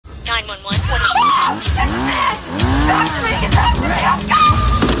911.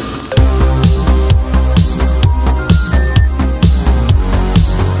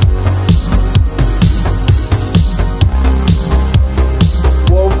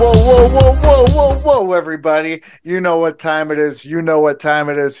 Whoa, whoa, whoa, whoa, whoa, whoa, everybody. You know what time it is. You know what time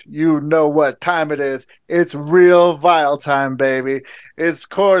it is. You know what time it is. It's real vile time, baby. It's, of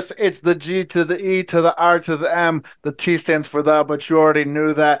course, it's the G to the E to the R to the M. The T stands for the, but you already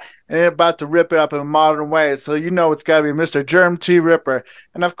knew that. And they're about to rip it up in a modern way. So you know it's got to be Mr. Germ T. Ripper.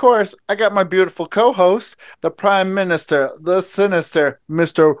 And, of course, I got my beautiful co-host, the Prime Minister, the Sinister,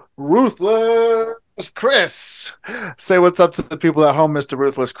 Mr. Ruthless Chris. Say what's up to the people at home, Mr.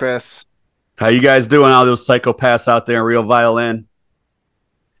 Ruthless Chris. How you guys doing, all those psychopaths out there in real violin?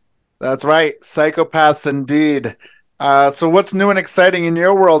 That's right, psychopaths indeed. So what's new and exciting in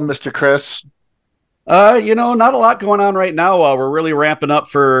your world, Mr. Chris? Not a lot going on right now. We're really ramping up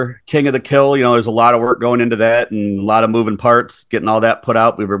for King of the Kill. You know, there's a lot of work going into that and a lot of moving parts, getting all that put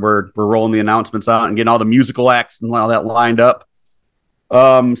out. We're rolling the announcements out and getting all the musical acts and all that lined up.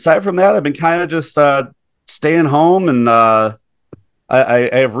 Aside from that, I've been kind of just staying home, and I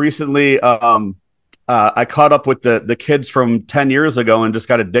have recently I caught up with the kids from 10 years ago and just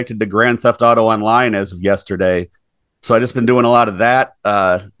got addicted to Grand Theft Auto Online as of yesterday. So I just been doing a lot of that,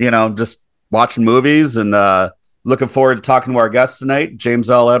 just watching movies and looking forward to talking to our guest tonight, James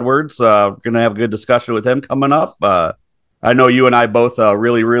L. Edwards. We're going to have a good discussion with him coming up. I know you and I both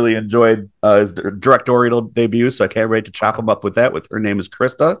really, really enjoyed his directorial debut, so I can't wait to chop him up with that. With Her Name Is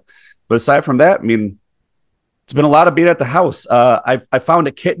Christa. But aside from that, I mean, it's been a lot of being at the house. I found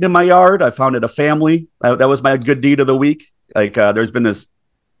a kitten in my yard. I founded a family. That was my good deed of the week. Like there's been this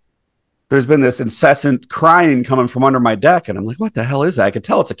incessant crying coming from under my deck, and I'm like, what the hell is that? I could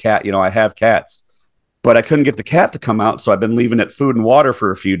tell it's a cat. You know, I have cats, but I couldn't get the cat to come out, so I've been leaving it food and water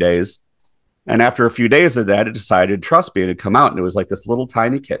for a few days. And after a few days of that, it decided, trust me, it had come out, and it was like this little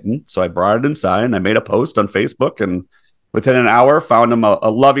tiny kitten. So I brought it inside, and I made a post on Facebook, and within an hour, found him a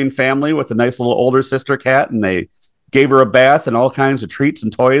loving family with a nice little older sister cat, and they gave her a bath and all kinds of treats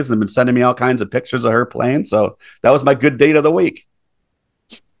and toys, and they've been sending me all kinds of pictures of her playing. So that was my good date of the week.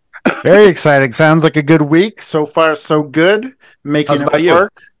 Very exciting. Sounds like a good week. So far, so good. Making it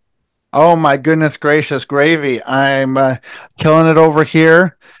work. Oh, my goodness gracious, gravy. I'm killing it over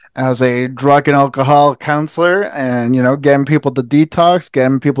here as a drug and alcohol counselor, and, getting people to detox,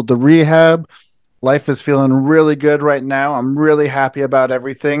 getting people to rehab. Life is feeling really good right now. I'm really happy about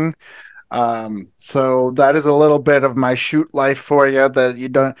everything. So that is a little bit of my shoot life for you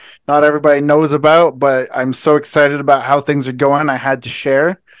that not everybody knows about, but I'm so excited about how things are going. I had to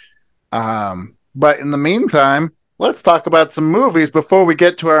share. But in the meantime, let's talk about some movies before we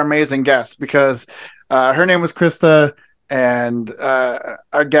get to our amazing guest, because Her Name Was Christa, and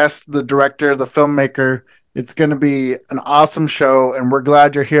our guest, the director, the filmmaker. It's going to be an awesome show, and we're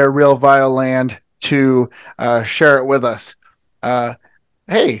glad you're here, Real Vile Land, to share it with us.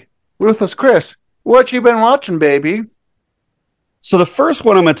 Hey, Ruthless Chris, what you been watching, baby? So the first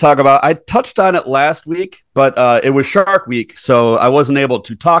one I'm going to talk about, I touched on it last week, but it was Shark Week, so I wasn't able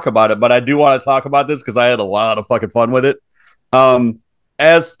to talk about it, but I do want to talk about this because I had a lot of fucking fun with it.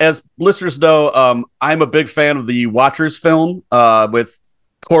 As listeners know, I'm a big fan of the Watchers film with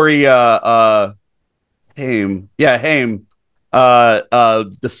Corey Haim. Yeah, Haim.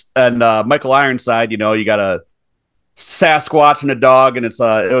 And Michael Ironside. You got a Sasquatch and a dog, and it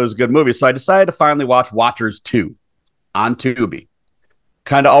was a good movie. So I decided to finally watch Watchers 2 on Tubi.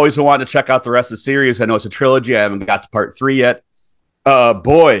 Kind of always been wanting to check out the rest of the series. I know it's a trilogy. I haven't got to part 3 yet.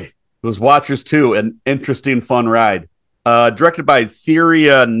 Boy, it was Watchers 2, an interesting, fun ride. Directed by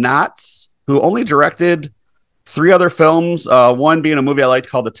Theria Knotts, who only directed 3 other films, one being a movie I liked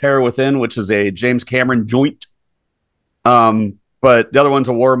called The Terror Within, which is a James Cameron joint. But the other one's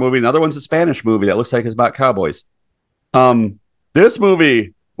a war movie, and the other one's a Spanish movie that looks like it's about cowboys. This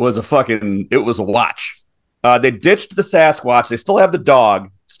movie was it was a watch. They ditched the Sasquatch. They still have the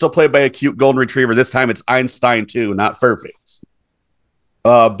dog, still played by a cute golden retriever. This time it's Einstein 2, not Furface.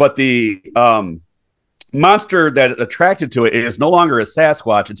 But the monster that attracted to it is no longer a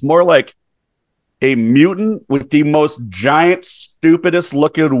Sasquatch. It's more like a mutant with the most giant, stupidest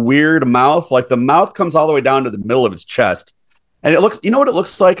looking weird mouth. Like the mouth comes all the way down to the middle of its chest. And it looks, you know what it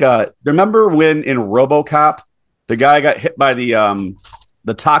looks like? Remember when in RoboCop, the guy got hit by the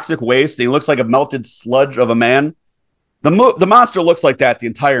toxic waste, and he looks like a melted sludge of a man? The monster looks like that the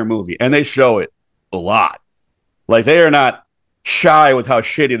entire movie, and they show it a lot. Like they are not shy with how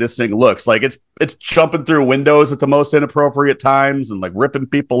shitty this thing looks. Like it's jumping through windows at the most inappropriate times and like ripping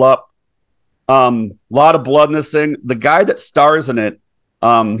people up. A lot of blood in this thing. The guy that stars in it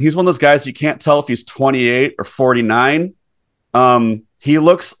He's one of those guys you can't tell if he's 28 or 49. He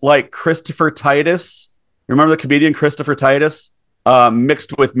looks like Christopher Titus. Remember the comedian Christopher Titus?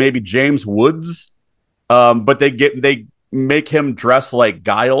 Mixed with maybe James Woods. But they make him dress like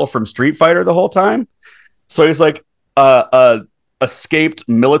Guile from Street Fighter the whole time. So he's like a escaped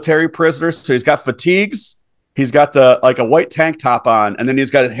military prisoner. So he's got fatigues. He's got a white tank top on, and then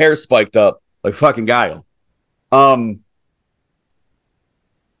he's got his hair spiked up like fucking Guile.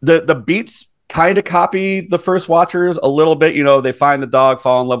 The beats kind of copy the first watchers a little bit. You know, they find the dog,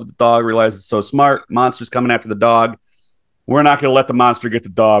 fall in love with the dog, realize it's so smart. Monster's coming after the dog. We're not going to let the monster get the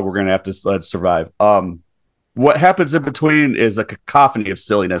dog. We're going to have to survive. What happens in between is a cacophony of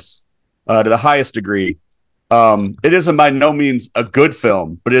silliness to the highest degree. It isn't by no means a good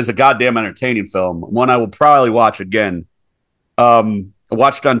film, but it is a goddamn entertaining film. One I will probably watch again. I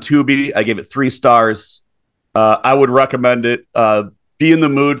watched on Tubi. I gave it 3 stars. I would recommend it. Be in the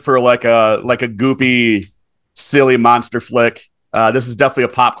mood for like a goopy, silly monster flick. This is definitely a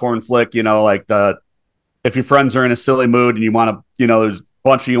popcorn flick. You know, like if your friends are in a silly mood and you want to, you know, there's a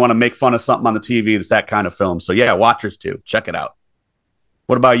bunch of you want to make fun of something on the TV. It's that kind of film. So yeah, Watchers 2. Check it out.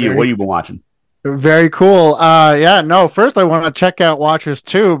 What about you? What have you been watching? Very cool. Yeah, no, first I want to check out Watchers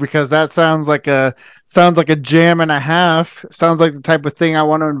 2 because that sounds like a jam and a half. Sounds like the type of thing I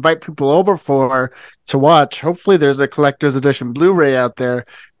want to invite people over for to watch. Hopefully there's a collector's edition Blu-ray out there.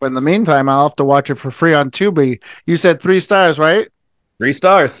 But in the meantime, I'll have to watch it for free on Tubi. You said 3 stars, right? 3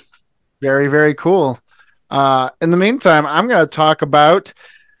 stars. Very, very cool. In the meantime, I'm going to talk about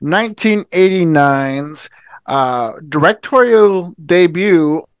 1989's directorial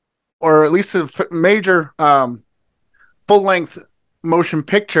debut, or at least a major full-length motion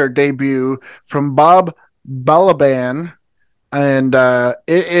picture debut from Bob Balaban, and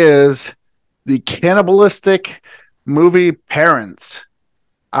it is the cannibalistic movie Parents.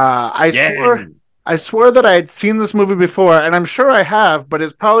 I swore that I had seen this movie before, and I'm sure I have, but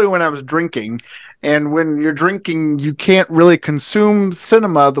it's probably when I was drinking. And when you're drinking, you can't really consume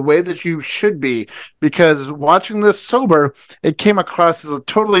cinema the way that you should be, because watching this sober, it came across as a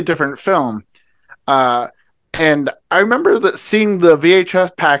totally different film. And I remember seeing the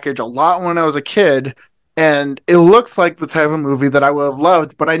VHS package a lot when I was a kid, and it looks like the type of movie that I would have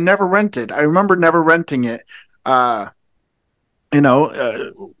loved, but I never rented. I remember never renting it.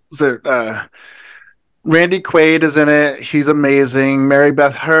 Randy Quaid is in it. He's amazing. Mary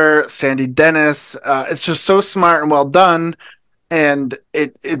Beth Hurt, Sandy Dennis. It's just so smart and well done. And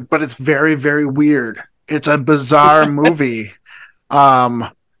but it's very, very weird. It's a bizarre movie.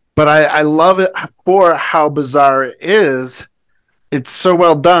 But I love it for how bizarre it is. It's so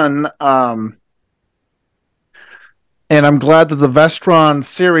well done. And I'm glad that the Vestron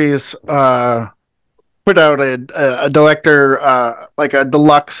series put out a director like a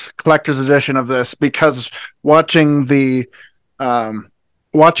deluxe collector's edition of this, because watching the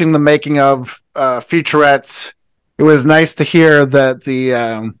making of featurettes, it was nice to hear that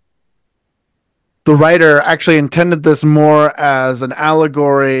the writer actually intended this more as an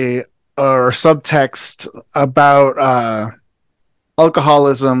allegory or subtext about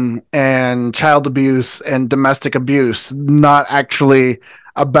alcoholism and child abuse and domestic abuse, not actually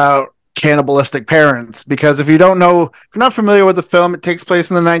about cannibalistic parents. Because if you're not familiar with the film, it takes place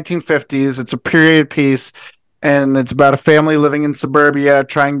in the 1950s. It's a period piece, and it's about a family living in suburbia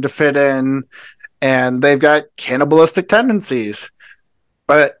trying to fit in, and they've got cannibalistic tendencies.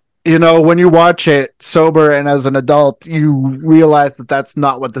 But you know, when you watch it sober and as an adult, you realize that that's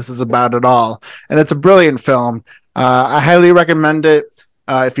not what this is about at all. And it's a brilliant film. I highly recommend it.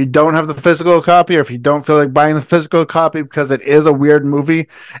 If you don't have the physical copy, or if you don't feel like buying the physical copy because it is a weird movie,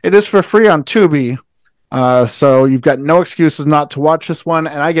 it is for free on Tubi. So you've got no excuses not to watch this one,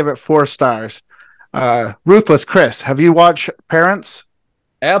 and I give it 4 stars. Ruthless Chris, have you watched Parents?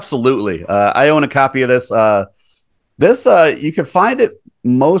 Absolutely. I own a copy of this. You can find it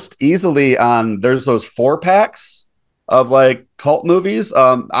most easily on, there's those 4-packs of like cult movies.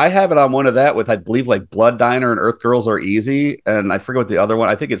 I have it on one of that with, I believe, like Blood Diner and Earth Girls Are Easy, and I forget what the other one,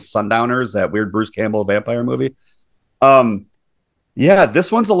 I think it's Sundowners, that weird Bruce Campbell vampire movie. Yeah,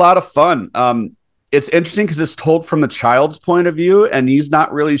 this one's a lot of fun. It's interesting because it's told from the child's point of view, and he's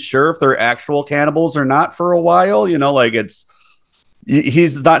not really sure if they're actual cannibals or not for a while. You know, like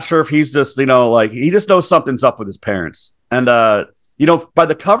he's not sure if he's just, you know, like he just knows something's up with his parents. And you know, by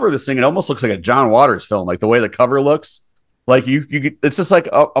the cover of this thing, it almost looks like a John Waters film, like the way the cover looks. Like it's just like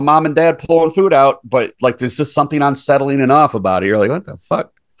a mom and dad pulling food out, but like there's just something unsettling enough about it. You're like, what the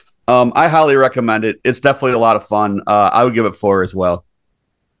fuck? I highly recommend it. It's definitely a lot of fun. I would give it 4 as well.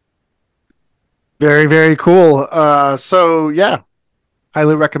 Very, very cool. So yeah,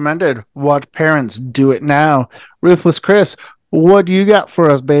 Highly recommended. Watch Parents, do it now. Ruthless Chris, what do you got for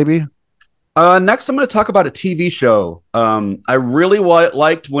us, baby? Next, I'm going to talk about a TV show. I really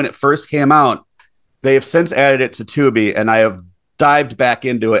liked when it first came out. They have since added it to Tubi, and I have dived back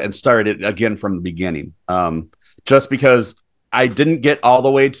into it and started it again from the beginning. Just because I didn't get all the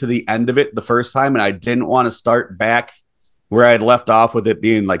way to the end of it the first time, and I didn't want to start back where I had left off with it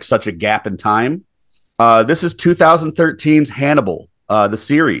being like such a gap in time. This is 2013's Hannibal, the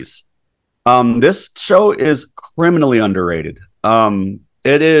series. This show is criminally underrated.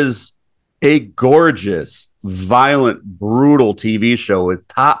 It is a gorgeous, violent, brutal TV show with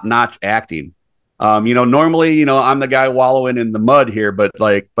top-notch acting. Normally, I'm the guy wallowing in the mud here, but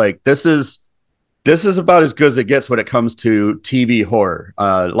like this is about as good as it gets when it comes to TV horror.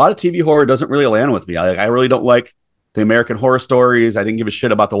 A lot of TV horror doesn't really land with me. I really don't like the American Horror Stories. I didn't give a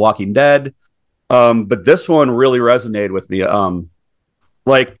shit about The Walking Dead. But this one really resonated with me.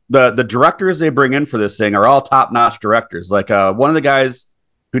 Like the directors they bring in for this thing are all top-notch directors. Like one of the guys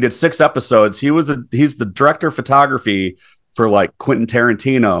who did 6 episodes, he's the director of photography for like Quentin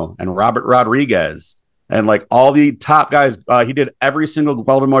Tarantino and Robert Rodriguez and like all the top guys. He did every single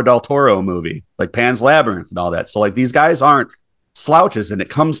Guillermo del Toro movie, like Pan's Labyrinth and all that. So like these guys aren't slouches, and it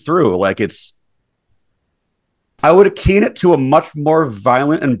comes through. Like I would akin it to a much more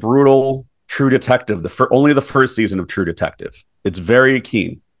violent and brutal True Detective. Only the first season of True Detective. It's very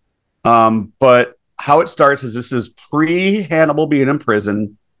keen. But how it starts is this is pre-Hannibal being in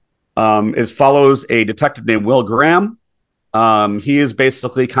prison. It follows a detective named Will Graham. He is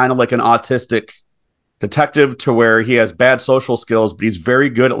basically kind of like an autistic detective to where he has bad social skills, but he's very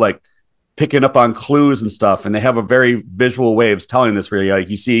good at like picking up on clues and stuff. And they have a very visual way of telling this. Really, like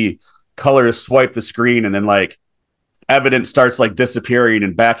you see colors swipe the screen, and then like evidence starts like disappearing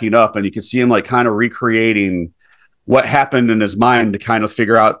and backing up, and you can see him like kind of recreating what happened in his mind to kind of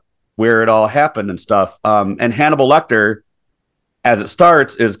figure out where it all happened and stuff. And Hannibal Lecter, as it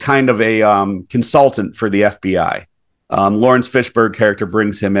starts, is kind of a consultant for the FBI. Lawrence Fishburne character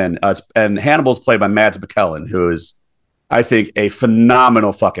brings him in, and Hannibal's played by Mads Mikkelsen, who is, I think, a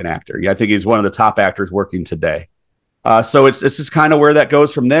phenomenal fucking actor. Yeah, I think he's one of the top actors working today. So it's just kind of where that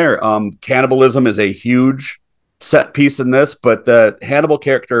goes from there. Cannibalism is a huge set piece in this, but the Hannibal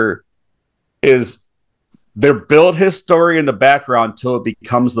character they build his story in the background till it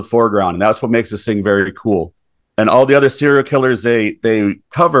becomes the foreground, and that's what makes this thing very cool. And all the other serial killers they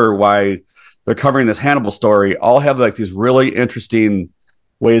cover, why they're covering this Hannibal story, all have like these really interesting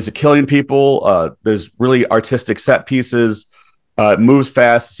ways of killing people. There's really artistic set pieces. It moves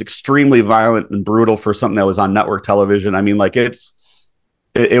fast. It's extremely violent and brutal for something that was on network television. I mean, like it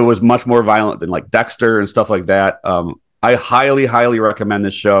was much more violent than like Dexter and stuff like that. I highly, highly recommend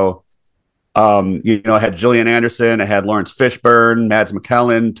this show. I had Gillian Anderson, I had Lawrence Fishburne, Mads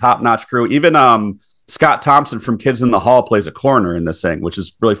Mikkelsen, top-notch crew. Even Scott Thompson from Kids in the Hall plays a coroner in this thing, which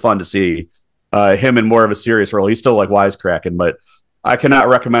is really fun to see him in more of a serious role. He's still like wisecracking, but I cannot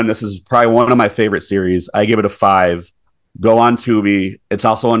recommend this. Is probably one of my favorite series. I give it a 5. Go on Tubi. It's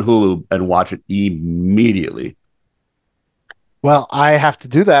also on Hulu, and watch it immediately. Well, I have to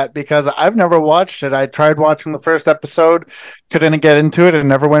do that because I've never watched it. I tried watching the first episode, couldn't get into it, and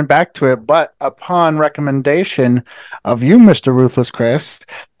never went back to it. But upon recommendation of you, Mr. Ruthless Chris,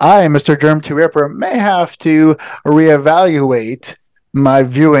 I, Mr. Germ T. Ripper, may have to reevaluate my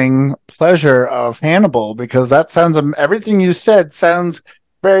viewing pleasure of Hannibal, because that sounds, everything you said sounds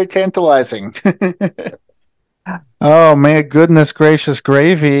very tantalizing. Oh, my goodness gracious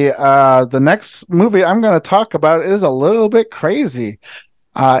gravy. The next movie I'm going to talk about is a little bit crazy.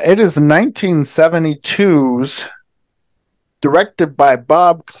 It is 1972's, directed by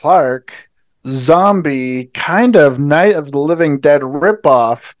Bob Clark, zombie, kind of Night of the Living Dead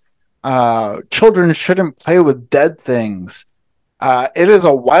ripoff. Children Shouldn't Play with Dead Things. It is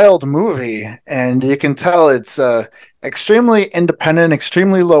a wild movie, and you can tell it's extremely independent,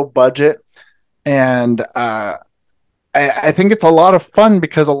 extremely low budget, and I think it's a lot of fun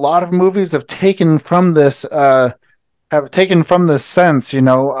because a lot of movies have taken from this sense, that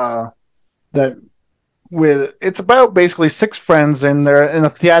it's about basically 6 friends, and they're in a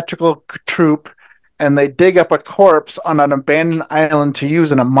theatrical troupe, and they dig up a corpse on an abandoned island to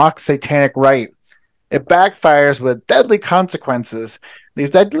use in a mock satanic rite. It backfires with deadly consequences.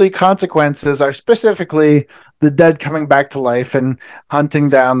 These deadly consequences are specifically the dead coming back to life and hunting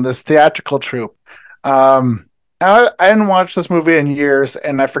down this theatrical troupe. I hadn't watched this movie in years,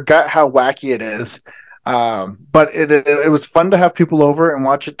 and I forgot how wacky it is. But it was fun to have people over and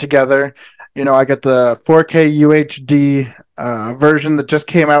watch it together. I got the 4K UHD version that just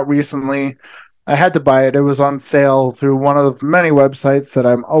came out recently. I had to buy it. It was on sale through one of the many websites that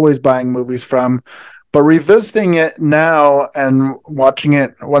I'm always buying movies from. But revisiting it now and watching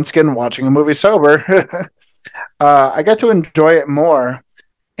it once again, watching a movie sober, I get to enjoy it more.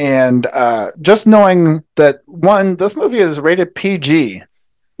 And just knowing that, one, this movie is rated PG.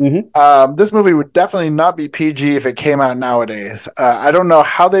 This movie would definitely not be PG if it came out nowadays. I don't know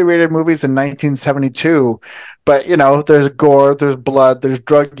how they rated movies in 1972, but there's gore, there's blood, there's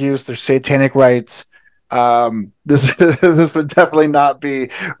drug use, there's satanic rites. This this would definitely not be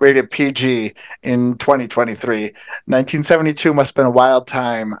rated PG in 2023. 1972 must have been a wild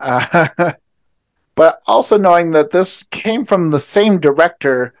time. But also knowing that this came from the same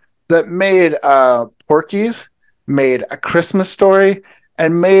director that made Porky's, made A Christmas Story,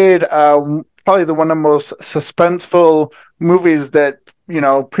 and made probably one of the most suspenseful movies that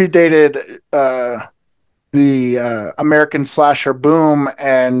predated the American slasher boom,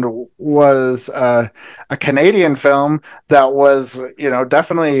 and was a Canadian film that was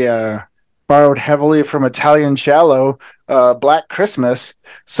definitely borrowed heavily from Italian Giallo, Black Christmas.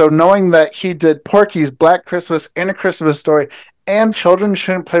 So knowing that he did Porky's, Black Christmas, and A Christmas Story, and Children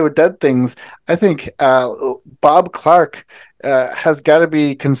Shouldn't Play with Dead Things, I think Bob Clark has got to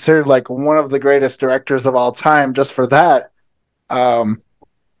be considered like one of the greatest directors of all time just for that.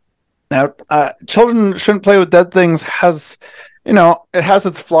 Now, Children Shouldn't Play with Dead Things has, it has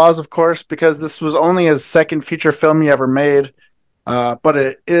its flaws, of course, because this was only his second feature film he ever made. But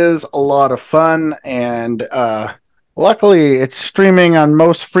it is a lot of fun, and luckily it's streaming on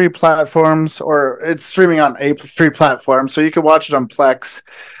most free platforms, or it's streaming on a free platform, so you can watch it on Plex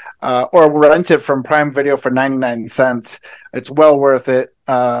or rent it from Prime Video for 99 cents. It's well worth it.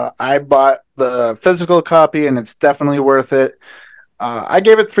 I bought the physical copy, and it's definitely worth it. I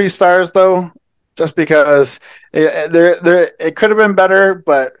gave it 3 stars, though, just because it could have been better,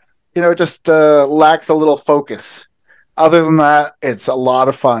 but it just lacks a little focus. Other than that, it's a lot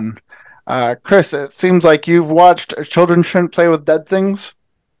of fun. Chris, it seems like you've watched Children Shouldn't Play with Dead Things.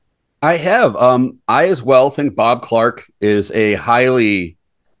 I have. I as well think Bob Clark is a highly,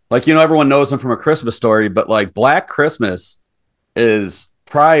 everyone knows him from A Christmas Story, but Black Christmas is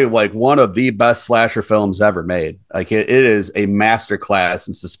probably one of the best slasher films ever made. It is a masterclass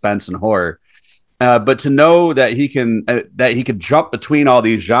in suspense and horror. But to know that he can jump between all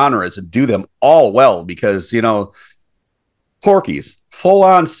these genres and do them all well, because Porky's,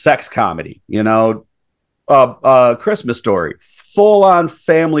 full-on sex comedy, Christmas Story, full-on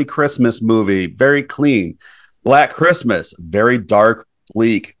family Christmas movie, very clean. Black Christmas, very dark,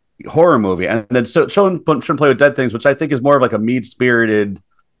 bleak horror movie. And then Children Shouldn't Play with Dead Things, which I think is more of a mean-spirited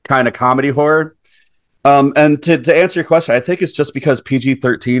kind of comedy horror. And to answer your question, I think it's just because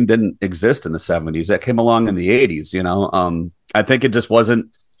PG-13 didn't exist in the 70s. That came along in the 80s, I think it just wasn't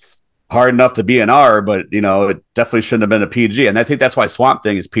hard enough to be an R, but it definitely shouldn't have been a PG. And I think that's why Swamp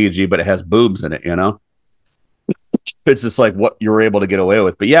Thing is PG, but it has boobs in it. It's just what you were able to get away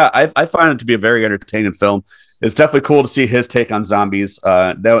with. But yeah, I find it to be a very entertaining film. It's definitely cool to see his take on zombies.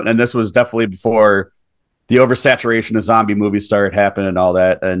 And this was definitely before the oversaturation of zombie movies started happening and all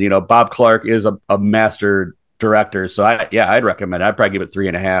that. And Bob Clark is a master director, so I'd recommend it. I'd probably give it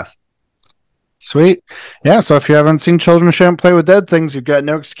 3.5. Sweet. Yeah, so if you haven't seen Children Shouldn't Play with Dead Things, you've got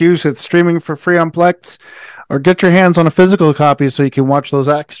no excuse. It's streaming for free on Plex, or get your hands on a physical copy so you can watch those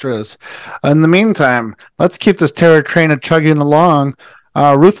extras. In the meantime, let's keep this terror train chugging along.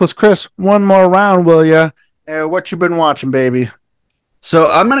 Ruthless Chris, one more round, will ya? What you been watching, baby? So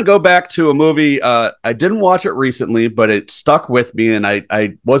I'm going to go back to a movie. I didn't watch it recently, but it stuck with me, and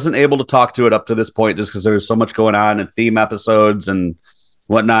I wasn't able to talk to it up to this point just because there was so much going on and theme episodes and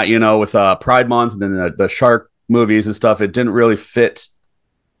whatnot, with Pride Month and then the shark movies and stuff. It didn't really fit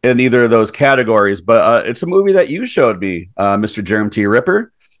in either of those categories, but it's a movie that you showed me, Mr. Jerem T.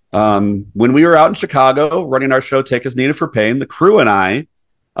 Ripper. When we were out in Chicago running our show, Take As Needed for Pain, the crew and I,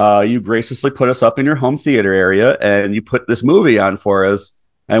 you graciously put us up in your home theater area, and you put this movie on for us,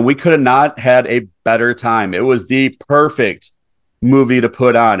 and we could have not had a better time. It was the perfect movie to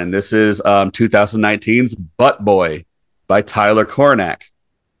put on, and this is 2019's Buttboy by Tyler Cornack.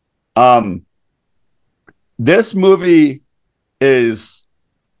 This movie is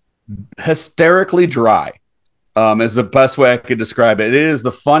hysterically dry, is the best way I could describe it. It is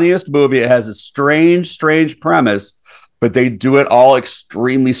the funniest movie. It has a strange premise, but they do it all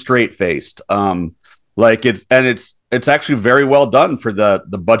extremely straight-faced. It's actually very well done for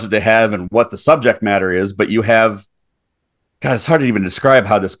the budget they have and what the subject matter is. But you have, God, it's hard to even describe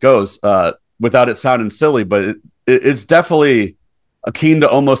how this goes without it sounding silly, but it's definitely akin to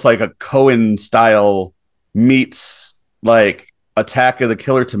almost like a Coen style meets Attack of the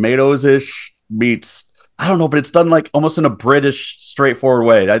Killer Tomatoes ish meets, I don't know, but it's done like almost in a British straightforward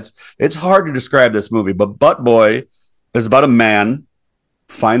way. It's hard to describe this movie, but Buttboy is about a man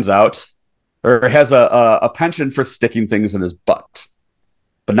finds out or has a penchant for sticking things in his butt.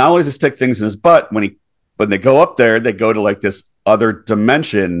 But not only does he stick things in his butt, when they go up there, they go to like this other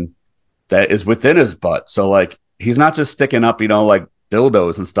dimension that is within his butt. So like he's not just sticking up, like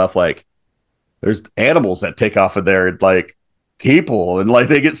dildos and stuff. Like there's animals that take off of there, like people, and like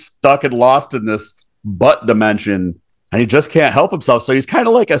they get stuck and lost in this butt dimension, and he just can't help himself. So he's kind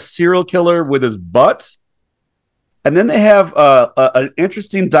of like a serial killer with his butt. And then they have an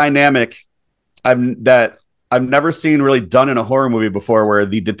interesting dynamic that I've never seen really done in a horror movie before, where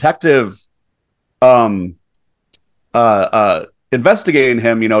the detective investigating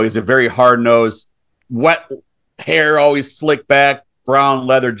him, he's a very hard-nosed, wet hair, always slicked back, brown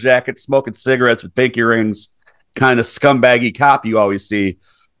leather jacket, smoking cigarettes with pinky rings, kind of scumbaggy cop you always see.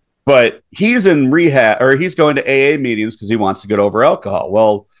 But he's in rehab, or he's going to AA meetings because he wants to get over alcohol.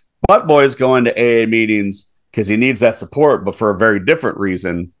 Well, Buttboy is going to AA meetings because he needs that support, but for a very different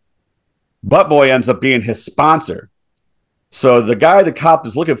reason. Buttboy ends up being his sponsor. So the guy the cop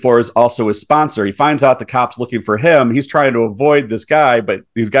is looking for is also his sponsor. He finds out the cop's looking for him. He's trying to avoid this guy, but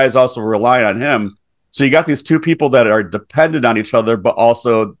these guys also rely on him. So you got these two people that are dependent on each other, but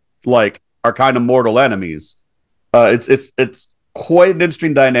also like are kind of mortal enemies. It's quite an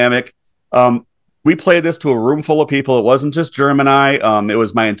interesting dynamic. We played this to a room full of people. It wasn't just Germ and I. It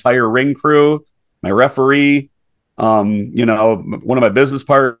was my entire ring crew, my referee, one of my business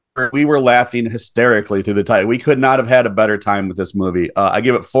partners. We were laughing hysterically through the time. We could not have had a better time with this movie. I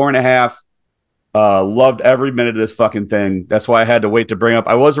give it 4.5. Loved every minute of this fucking thing. That's why I had to wait to bring up.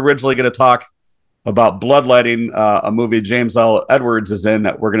 I was originally going to talk about Bloodletting, a movie James L. Edwards is in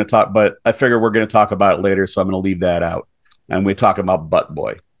that we're going to talk, but I figure we're going to talk about it later, so I'm going to leave that out. And we talk about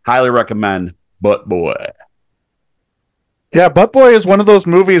Buttboy. Highly recommend Buttboy. Yeah, Buttboy is one of those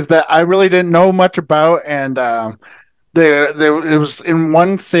movies that I really didn't know much about, and it was in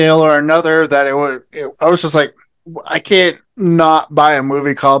one sale or another that I was just like, I can't not buy a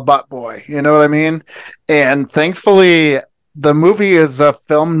movie called Buttboy. You know what I mean? And thankfully, the movie is a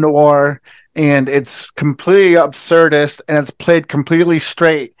film noir, and it's completely absurdist, and it's played completely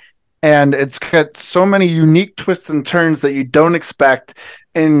straight. And it's got so many unique twists and turns that you don't expect.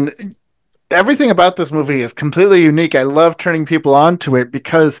 And everything about this movie is completely unique. I love turning people on to it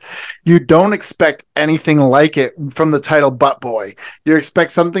because you don't expect anything like it from the title Buttboy. You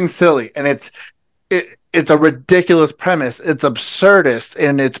expect something silly, and it's a ridiculous premise. It's absurdist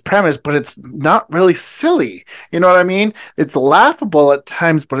in its premise, but it's not really silly. You know what I mean? It's laughable at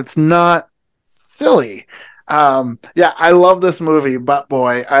times, but it's not silly. I love this movie,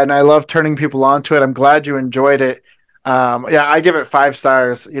 Buttboy, and I love turning people on to it. I'm glad you enjoyed it. I give it 5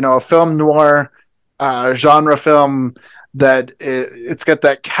 stars. A film noir genre film that it's got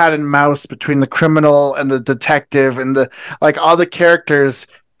that cat and mouse between the criminal and the detective, and all the characters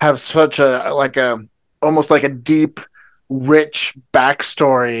have such a almost like a deep, rich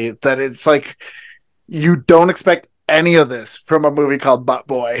backstory that it's like you don't expect any of this from a movie called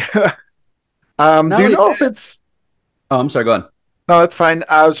Buttboy. Do you know if it's? Oh, I'm sorry. Go on. No, that's fine.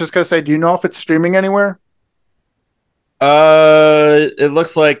 I was just gonna say, do you know if it's streaming anywhere? It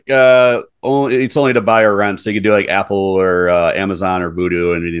looks like it's only to buy or rent, so you can do like Apple or Amazon or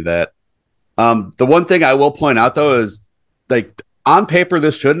Vudu and any of that. The one thing I will point out though is, like, on paper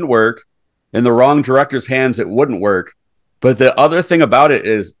this shouldn't work. In the wrong director's hands, it wouldn't work. But the other thing about it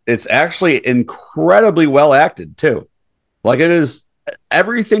is it's actually incredibly well acted too. Like, it is,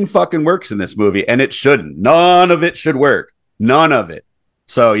 everything fucking works in this movie, and it shouldn't. None of it should work. None of it.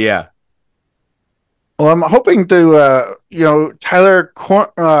 So yeah. Well, I'm hoping to, Tyler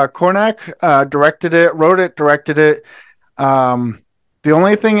Cornack directed it. The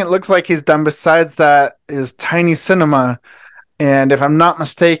only thing it looks like he's done besides that is Tiny Cinema. And if I'm not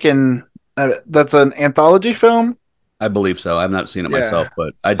mistaken, that's an anthology film. I believe so. I've not seen it myself,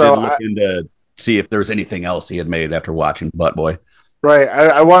 but I did look into see if there was anything else he had made after watching Buttboy. Right.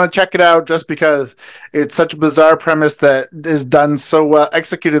 I want to check it out just because it's such a bizarre premise that is done so well,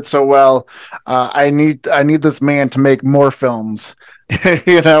 executed so well. I need this man to make more films,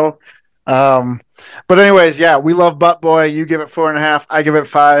 But anyways, yeah, we love Buttboy. You give it 4.5. I give it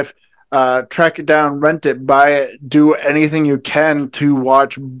 5. Track it down, rent it, buy it, do anything you can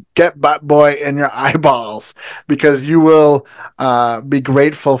to get Buttboy in your eyeballs, because you will be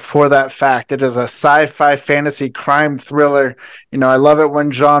grateful for that fact. It is a sci-fi fantasy crime thriller. I love it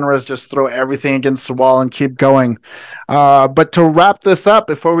when genres just throw everything against the wall and keep going. But to wrap this up,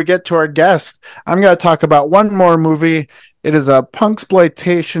 before we get to our guest, I'm going to talk about one more movie, It is a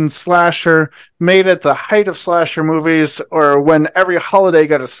punksploitation slasher made at the height of slasher movies, or when every holiday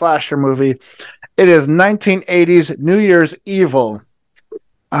got a slasher movie. It is 1980s New Year's Evil.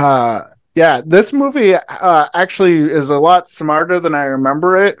 Yeah, this movie actually is a lot smarter than I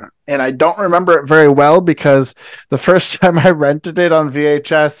remember it, and I don't remember it very well because the first time I rented it on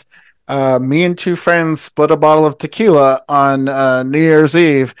VHS, me and two friends split a bottle of tequila on New Year's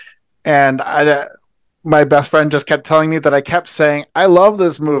Eve, and my best friend just kept telling me that I kept saying, I love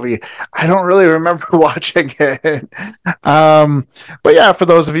this movie. I don't really remember watching it. But yeah, for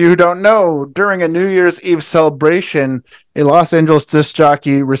those of you who don't know, during a New Year's Eve celebration, a Los Angeles disc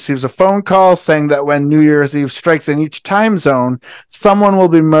jockey receives a phone call saying that when New Year's Eve strikes in each time zone, someone will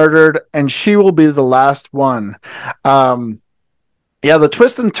be murdered and she will be the last one. Yeah, the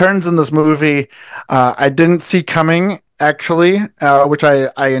twists and turns in this movie, I didn't see coming, actually, which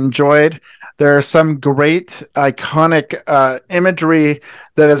I enjoyed. There are some great iconic imagery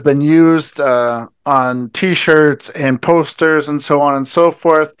that has been used on T-shirts and posters and so on and so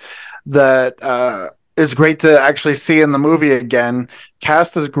forth that is great to actually see in the movie again.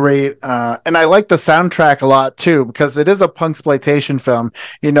 Cast is great, and I like the soundtrack a lot too because it is a punksploitation film.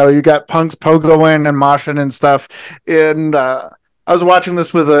 You know, you got punks pogoing and moshing and stuff. And I was watching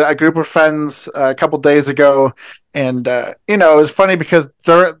this with a group of friends a couple days ago, and you know, it was funny because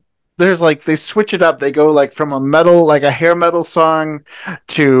there's like they switch it up. They go like from a metal, like a hair metal song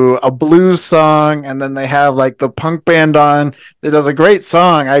to a blues song, and then they have like the punk band on. It does a great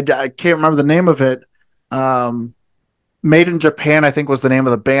song. I can't remember the name of it. Made in Japan, I think, was the name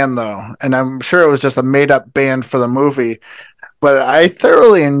of the band though, and I'm sure it was just a made up band for the movie. But I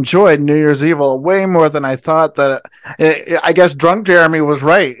thoroughly enjoyed New Year's Evil way more than I thought. That I guess drunk Jeremy was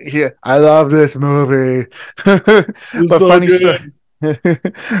right. I love this movie. But funny story.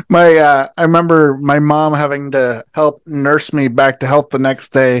 I remember my mom having to help nurse me back to health the next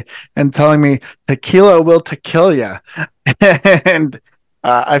day and telling me tequila will kill you, and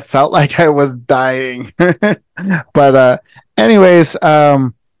I felt like I was dying. But anyways,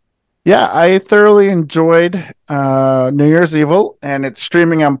 yeah, I thoroughly enjoyed New Year's Evil, and it's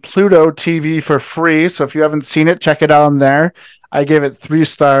streaming on Pluto TV for free. So if you haven't seen it, check it out on there. I gave it 3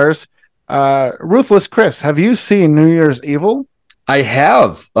 stars. Ruthless Chris, have you seen New Year's Evil? I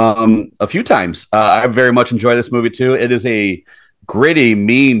have a few times. I very much enjoy this movie too. It is a gritty,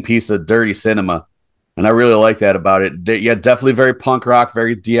 mean piece of dirty cinema, and I really like that about it. Yeah, definitely very punk rock,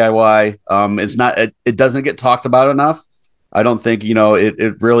 very DIY. It's not. It doesn't get talked about enough. I don't think, you know,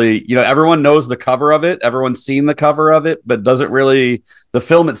 it really, you know, everyone knows the cover of it. Everyone's seen the cover of it, but doesn't really, the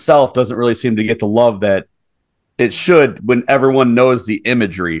film itself doesn't really seem to get the love that it should when everyone knows the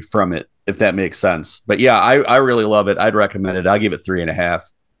imagery from it, if that makes sense. But yeah, I really love it. I'd recommend it. I'll give it 3.5.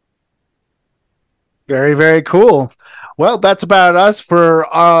 Very, very cool. Well, that's about us for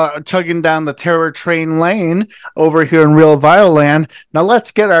chugging down the terror train lane over here in Real Violand. Now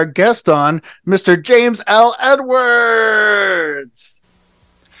let's get our guest on, Mr. James L. Edwards.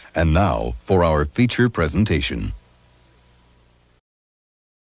 And now for our feature presentation.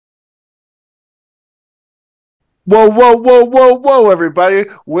 Whoa, whoa, whoa, whoa, whoa, everybody.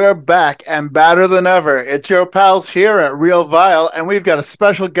 We're back and badder than ever. It's your pals here at Real Vile, and we've got a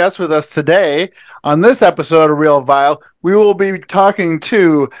special guest with us today. On this episode of Real Vile, we will be talking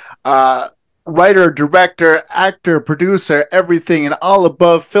to writer, director, actor, producer, everything and all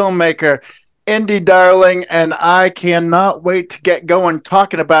above filmmaker, indie darling, and I cannot wait to get going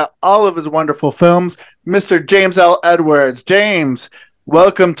talking about all of his wonderful films, Mr. James L. Edwards. James,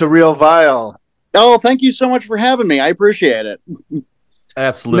 welcome to Real Vile. Oh, thank you so much for having me. I appreciate it.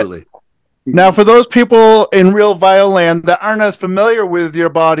 Absolutely. Now, for those people in Real Violand that aren't as familiar with your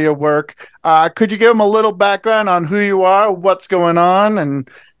body of work, could you give them a little background on who you are, what's going on, and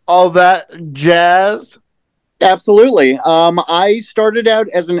all that jazz? Absolutely. I started out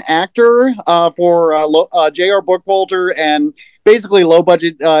as an actor for J.R. Bookwalter and basically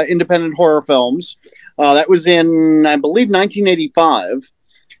low-budget independent horror films. That was in, I believe, 1985.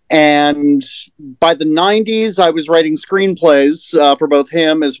 And by the 90s, I was writing screenplays for both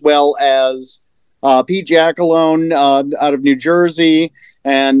him as well as Pete Jackalone out of New Jersey,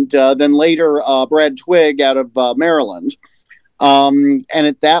 and then later Brad Twigg out of Maryland. And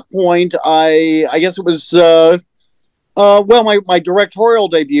at that point, I guess it was, my directorial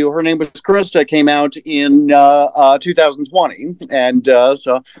debut, Her Name Was Christa, came out in 2020. And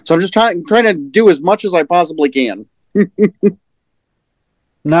so I'm just trying to do as much as I possibly can.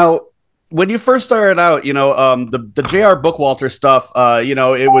 Now, when you first started out, you know, the J.R. Bookwalter stuff, you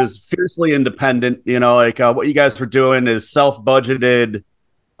know, it was fiercely independent. You know, like what you guys were doing is self-budgeted,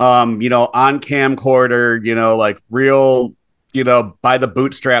 on camcorder, like real, by the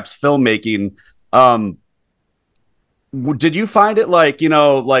bootstraps filmmaking. Did you find it like,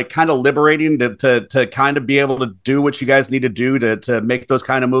 kind of liberating to kind of be able to do what you guys need to do to make those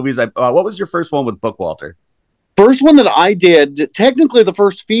kind of movies? What was your first one with Bookwalter? First one that I did, technically the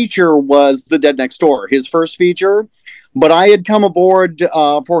first feature was The Dead Next Door, his first feature, but I had come aboard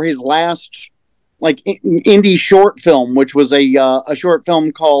for his last like indie short film, which was a short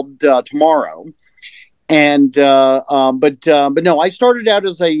film called Tomorrow. And but no, I started out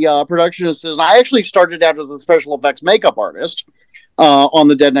as a production assistant. I actually started out as a special effects makeup artist on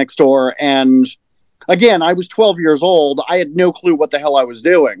The Dead Next Door. And again, I was 12 years old. I had no clue what the hell I was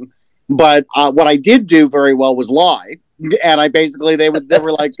doing. But what I did do very well was lie. And I basically, they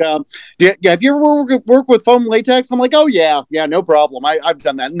were like, have you ever worked with foam latex? I'm like, oh yeah, no problem. I've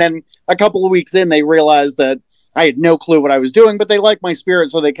done that. And then a couple of weeks in, they realized that I had no clue what I was doing, but they liked my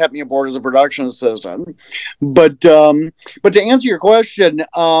spirit, so they kept me aboard as a production assistant. But to answer your question,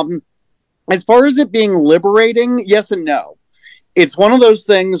 as far as it being liberating, yes and no. It's one of those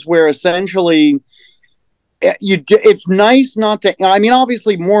things where essentially it's nice not to. I mean,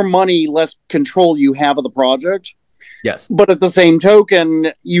 obviously, more money, less control you have of the project. Yes, but at the same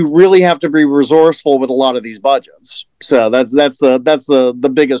token, you really have to be resourceful with a lot of these budgets. So that's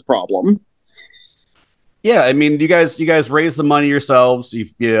the biggest problem. Yeah, I mean, you guys raised the money yourselves.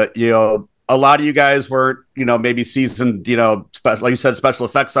 A lot of you guys were, maybe seasoned, like you said, special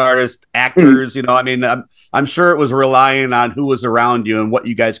effects artists, actors. I mean, I'm sure it was relying on who was around you and what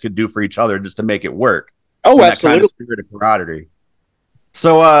you guys could do for each other just to make it work. Oh, and absolutely. That kind of spirit of camaraderie.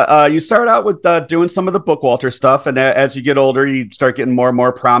 So you start out with doing some of the Bookwalter stuff, and as you get older, you start getting more and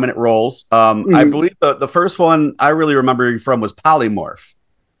more prominent roles. I believe the first one I really remember you from was Polymorph.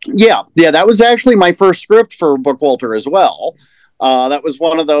 Yeah, that was actually my first script for Bookwalter as well. That was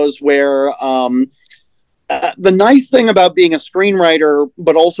one of those where the nice thing about being a screenwriter,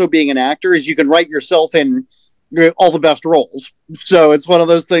 but also being an actor, is you can write yourself in all the best roles. So it's one of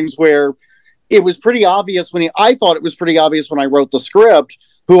those things where it was pretty obvious I thought it was pretty obvious when I wrote the script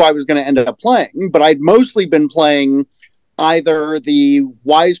who I was going to end up playing, but I'd mostly been playing either the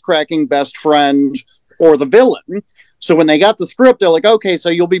wisecracking best friend or the villain. So when they got the script, they're like, okay, so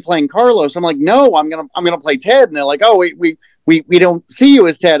you'll be playing Carlos. I'm like, no, I'm gonna play Ted. And they're like, oh, we don't see you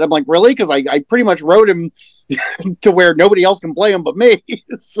as Ted. I'm like, really? Because I pretty much wrote him to where nobody else can play him but me.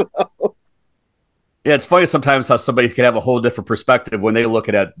 So. Yeah, it's funny sometimes how somebody can have a whole different perspective when they look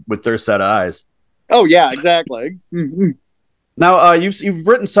at it with their set of eyes. Oh yeah, exactly. Now, you've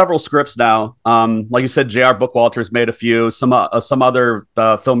written several scripts now. Like you said, J.R. Bookwalter's made a few. Some other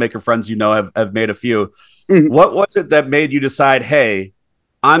filmmaker friends have made a few. Mm-hmm. What was it that made you decide, hey,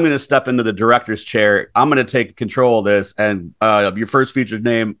 I'm going to step into the director's chair. I'm going to take control of this. And your first featured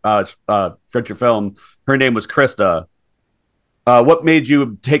name, feature film, her name was Christa. What made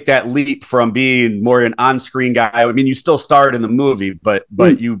you take that leap from being more an on-screen guy? I mean, you still starred in the movie, but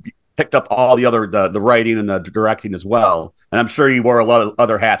you picked up all the other the writing and the directing as well. And I'm sure you wore a lot of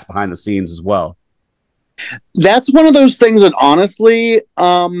other hats behind the scenes as well. That's one of those things that honestly,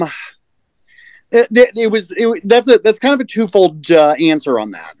 that's kind of a twofold answer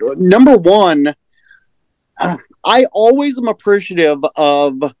on that. Number one, I always am appreciative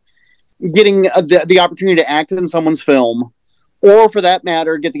of getting the opportunity to act in someone's film, or for that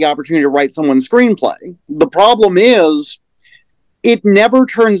matter, get the opportunity to write someone's screenplay. The problem is, it never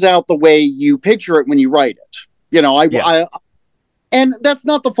turns out the way you picture it when you write it. And that's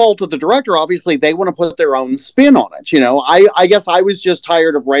not the fault of the director. Obviously, they want to put their own spin on it. I guess I was just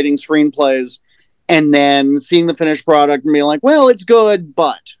tired of writing screenplays and then seeing the finished product and being like, well, it's good,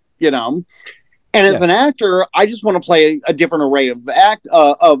 but, And as an actor, I just want to play a different array of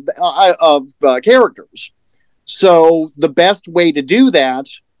characters. So the best way to do that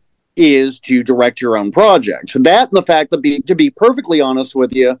is to direct your own project. That and the fact that, to be perfectly honest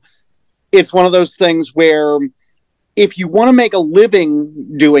with you, it's one of those things where if you want to make a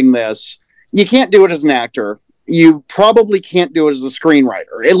living doing this, you can't do it as an actor. You probably can't do it as a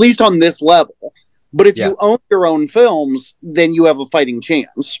screenwriter, at least on this level. But if you own your own films, then you have a fighting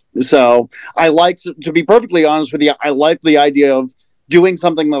chance. So I like to be perfectly honest with you. I like the idea of doing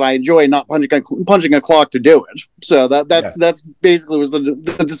something that I enjoy, not punching a clock to do it. So that's basically was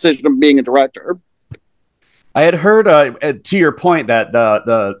the decision of being a director. I had heard, to your point, that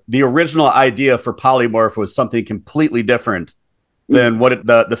the original idea for Polymorph was something completely different than what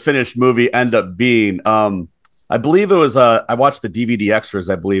the finished movie ended up being. I believe it was, I watched the DVD extras,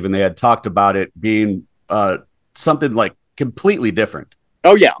 I believe, and they had talked about it being something like completely different.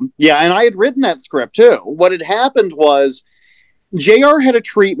 Oh, yeah. Yeah, and I had written that script, too. What had happened was, JR had a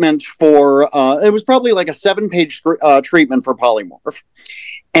treatment for, it was probably like a 7-page treatment for polymorph.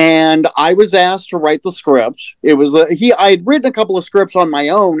 And I was asked to write the script. It was, I had written a couple of scripts on my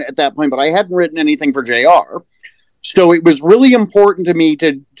own at that point, but I hadn't written anything for JR. So it was really important to me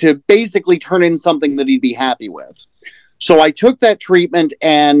to basically turn in something that he'd be happy with. So I took that treatment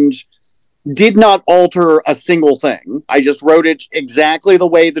and did not alter a single thing. I just wrote it exactly the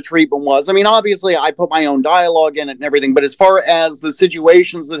way the treatment was. I mean, obviously, I put my own dialogue in it and everything, but as far as the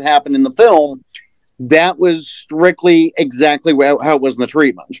situations that happened in the film, that was strictly exactly how it was in the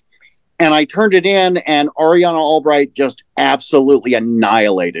treatment. And I turned it in, and Ariana Albright just absolutely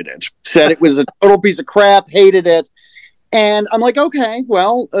annihilated it. Said it was a total piece of crap, hated it. And I'm like, okay,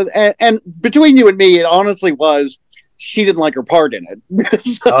 well, and between you and me, it honestly was, she didn't like her part in it.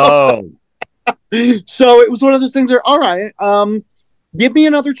 So it was one of those things where, all right, give me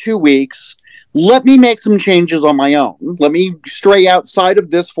another 2 weeks. Let me make some changes on my own. Let me stray outside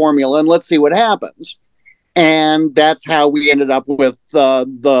of this formula and let's see what happens. And that's how we ended up with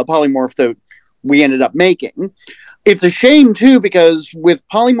the polymorph that we ended up making. It's a shame, too, because with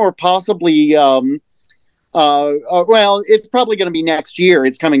polymorph possibly, well, it's probably going to be next year.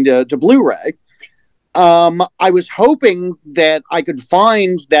 It's coming to Blu-ray. I was hoping that I could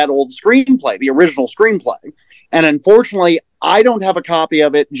find that old screenplay, the original screenplay. And unfortunately, I don't have a copy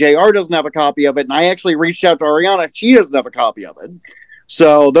of it. JR doesn't have a copy of it. And I actually reached out to Ariana. She doesn't have a copy of it.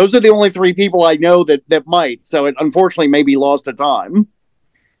 So those are the only 3 people I know that might. So it unfortunately may be lost to time.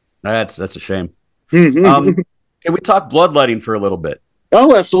 That's a shame. Can we talk Bloodletting for a little bit?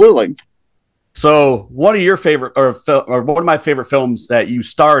 Oh, absolutely. So one of your favorite, or one of my favorite films that you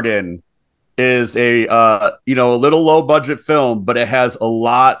starred in, is a little low budget film, but it has a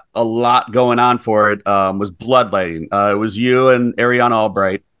lot going on for it. Was Bloodletting. It was you and Ariana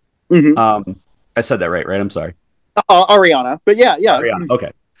Albright. Mm-hmm. I said that right? I'm sorry. Ariana, but yeah. Ariana,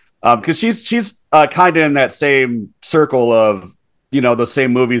 okay. Because she's kind of in that same circle of, the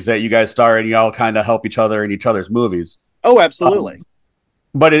same movies that you guys star in. You all kind of help each other in each other's movies. Oh, absolutely.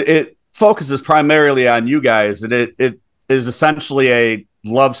 But it focuses primarily on you guys, and it is essentially a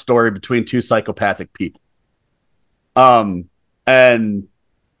love story between 2 psychopathic people. And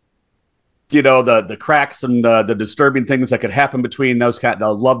the cracks and the disturbing things that could happen between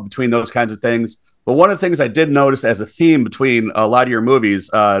the love between those kinds of things. But one of the things I did notice as a theme between a lot of your movies,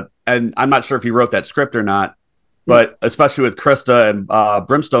 and I'm not sure if you wrote that script or not, but especially with Christa and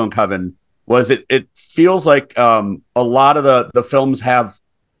Brimstone Coven, was it feels like a lot of the films have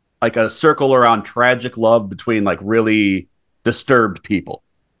like a circle around tragic love between like really disturbed people.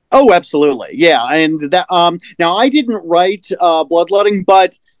 Oh, absolutely. Yeah. And that, now I didn't write Bloodletting,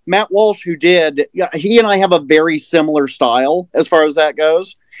 but Matt Walsh, who did, he and I have a very similar style as far as that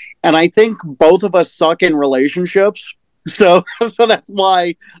goes. And I think both of us suck in relationships. So that's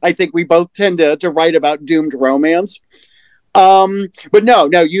why I think we both tend to write about doomed romance. But no,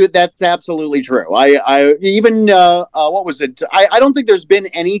 that's absolutely true. I even, what was it? I don't think there's been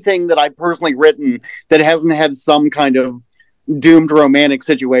anything that I've personally written that hasn't had some kind of doomed romantic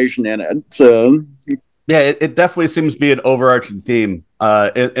situation in it. So yeah, it definitely seems to be an overarching theme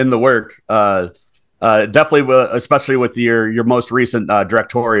in the work. Definitely, especially with your most recent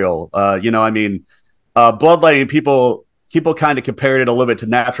directorial. Bloodletting, people kind of compared it a little bit to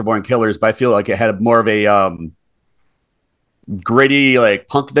Natural Born Killers, but I feel like it had more of a gritty, like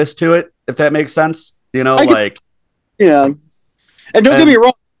punkness to it, if that makes sense. Yeah. And don't get me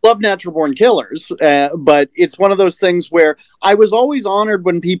wrong, I love Natural Born Killers, but it's one of those things where I was always honored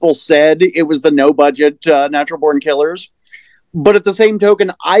when people said it was the no budget Natural Born Killers. But at the same token,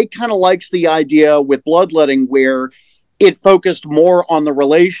 I kind of liked the idea with Bloodletting where it focused more on the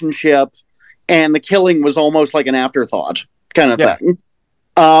relationship and the killing was almost like an afterthought kind of thing.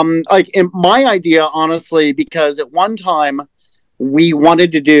 Like in my idea, honestly, because at one time we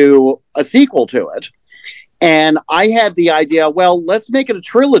wanted to do a sequel to it. And I had the idea, well, let's make it a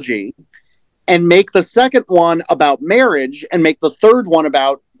trilogy and make the second one about marriage and make the third one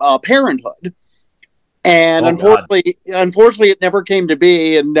about parenthood. And unfortunately, it never came to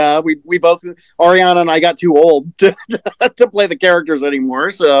be. And we both, Ariana and I, got too old to play the characters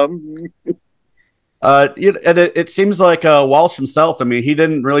anymore. So, it seems like Walsh himself. I mean, he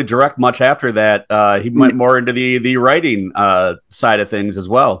didn't really direct much after that. He went more into the writing side of things as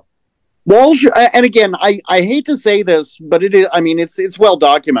well. Walsh, and again, I hate to say this, but it is. I mean, it's well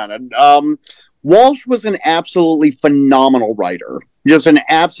documented. Walsh was an absolutely phenomenal writer. Just an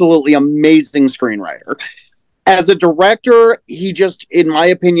absolutely amazing screenwriter. As a director, he just, in my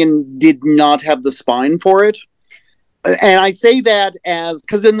opinion, did not have the spine for it. And I say that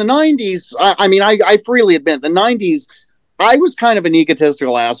because in the 90s, I freely admit, the 90s, I was kind of an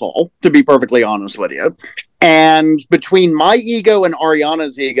egotistical asshole, to be perfectly honest with you. And between my ego and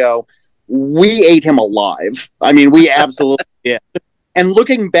Ariana's ego, we ate him alive. I mean, we absolutely did. And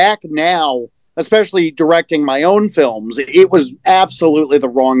looking back now, especially directing my own films, it was absolutely the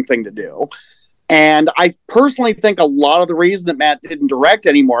wrong thing to do. And I personally think a lot of the reason that Matt didn't direct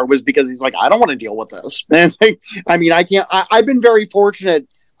anymore was because he's like, I don't want to deal with this. And I mean, I can't. I've been very fortunate.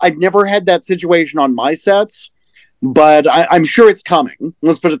 I've never had that situation on my sets, but I'm sure it's coming.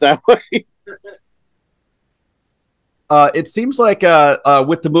 Let's put it that way. It seems like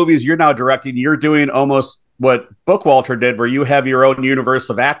with the movies you're now directing, you're doing almost what Bookwalter did, where you have your own universe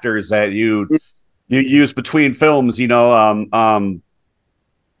of actors that you use between films. You know,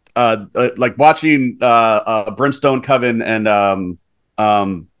 like watching Brimstone, Coven, and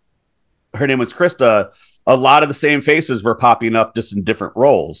Her Name Was Christa. A lot of the same faces were popping up just in different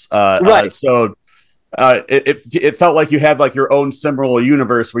roles. Right. So it felt like you had like your own similar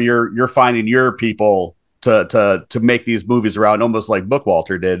universe where you're finding your people to make these movies around, almost like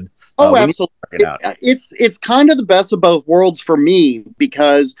Bookwalter did. Oh, absolutely. It's kind of the best of both worlds for me,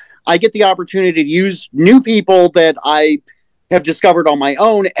 because I get the opportunity to use new people that I have discovered on my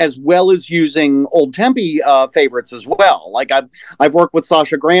own, as well as using old Tempe favorites as well. Like I've worked with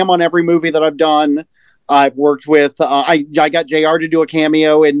Sasha Graham on every movie that I've done. I've worked with I got JR to do a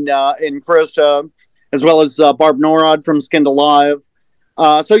cameo in Christa, as well as Barb Norod from Skinned Alive.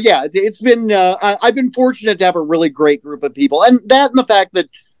 So yeah, it's been I've been fortunate to have a really great group of people, and the fact that,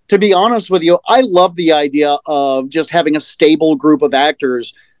 to be honest with you, I love the idea of just having a stable group of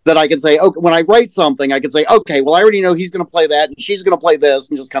actors that I can say, okay, when I write something, I can say, okay, well, I already know he's going to play that and she's going to play this,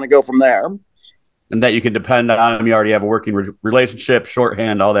 and just kind of go from there. And that you can depend on them. You already have a working relationship,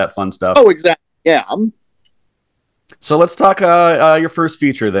 shorthand, all that fun stuff. Oh, exactly. Yeah. So let's talk your first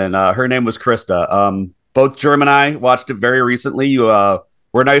feature then. Her Name Was Christa. Both Germ and I watched it very recently. You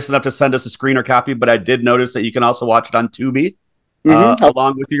were nice enough to send us a screener copy, but I did notice that you can also watch it on Tubi,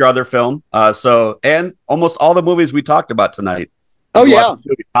 along with your other film. And almost all the movies we talked about tonight. Oh, yeah.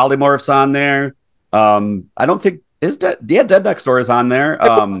 Polymorph's on there. I don't think Dead Next Door is on there.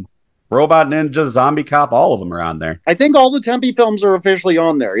 Robot Ninja, Zombie Cop, all of them are on there. I think all the Tempe films are officially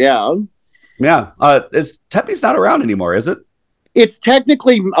on there. Yeah. Yeah. Tempe's not around anymore, is it? It's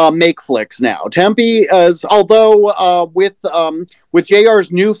technically Make Flicks now. Tempe is, although with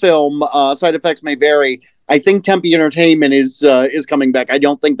JR's new film, Side Effects May Vary, I think Tempe Entertainment is coming back. I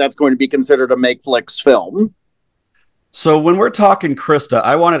don't think that's going to be considered a Make Flicks film. So when we're talking Christa,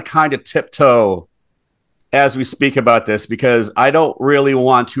 I want to kind of tiptoe as we speak about this, because I don't really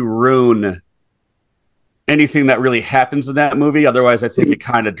want to ruin anything that really happens in that movie. Otherwise, I think it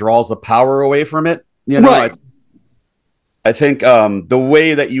kind of draws the power away from it. You know, right. I think the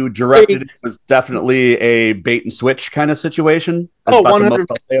way that you directed it was definitely a bait and switch kind of situation. That's about the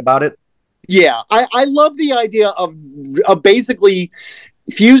most I'll say about it. Yeah, I love the idea of basically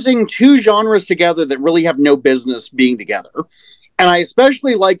fusing two genres together that really have no business being together. And I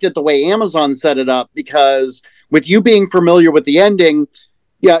especially liked it the way Amazon set it up, because with you being familiar with the ending,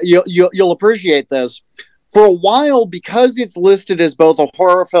 yeah, you'll appreciate this. For a while, because it's listed as both a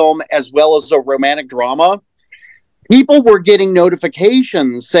horror film as well as a romantic drama, people were getting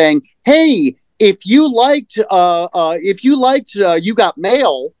notifications saying, "Hey, if you liked You Got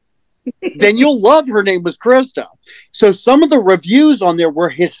Mail, then you'll love Her Name Was Christa." So some of the reviews on there were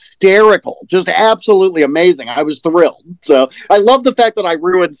hysterical, just absolutely amazing. I was thrilled. So I love the fact that I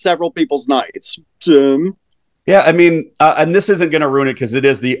ruined several people's nights. Yeah, I mean, and this isn't going to ruin it because it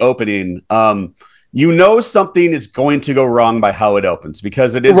is the opening. You know something is going to go wrong by how it opens,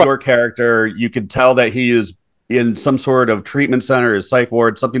 because it is your character. You can tell that he is in some sort of treatment center or psych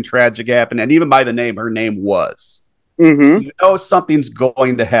ward. Something tragic happened, and even by the name, her name was. Mm-hmm. So you know something's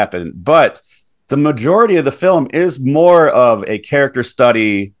going to happen, but the majority of the film is more of a character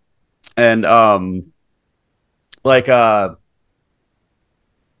study and like a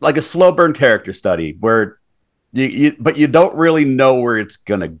slow burn character study where but you don't really know where it's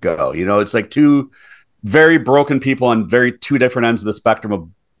gonna go. You know, it's like two very broken people on two different ends of the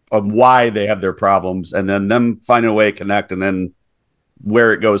spectrum of why they have their problems, and then them finding a way to connect, and then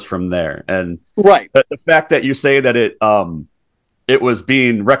where it goes from there. And the fact that you say that it was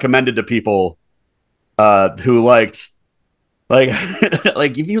being recommended to people who liked like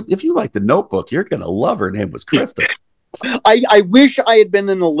if you like The Notebook, you're gonna love Her Name Was Christa. I wish I had been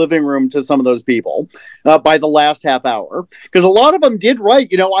in the living room to some of those people by the last half hour, because a lot of them did write,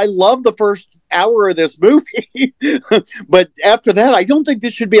 you know, I love the first hour of this movie, but after that, I don't think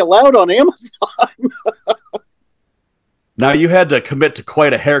this should be allowed on Amazon. Now, you had to commit to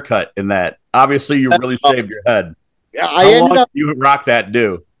quite a haircut in that. Obviously, you really shaved your head. How long did you rock that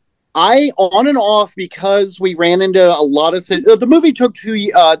do? I on and off because we ran into a lot of the movie took 2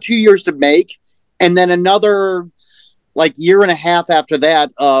 years to make, and then another like year and a half after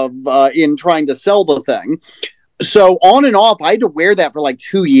that of in trying to sell the thing. So on and off, I had to wear that for like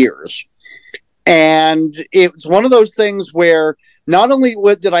 2 years, and it's one of those things where not only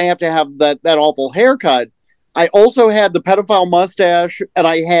did I have to have that awful haircut, I also had the pedophile mustache, and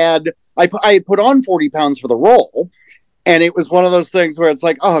I had put on 40 pounds for the role. And it was one of those things where it's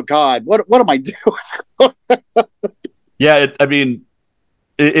like, oh God, what am I doing? Yeah,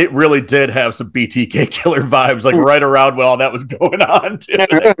 it really did have some BTK killer vibes, like right around when all that was going on.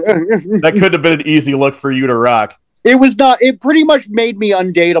 That could have been an easy look for you to rock. It was not. It pretty much made me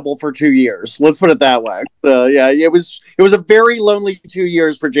undateable for 2 years. Let's put it that way. Yeah, it was a very lonely 2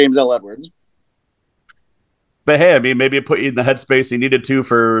 years for James L. Edwards. But hey, I mean, maybe it put you in the headspace you needed to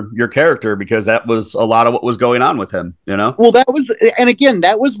for your character, because that was a lot of what was going on with him, you know? Well, that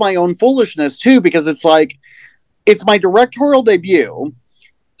was my own foolishness too, because it's like, it's my directorial debut.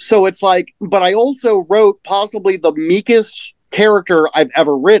 So it's like, but I also wrote possibly the meekest character I've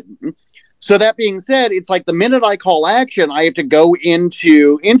ever written. So that being said, it's like the minute I call action, I have to go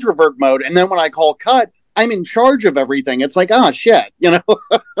into introvert mode. And then when I call cut, I'm in charge of everything. It's like, oh shit, you know?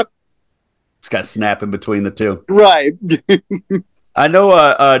 It's got to snap in between the two. Right. I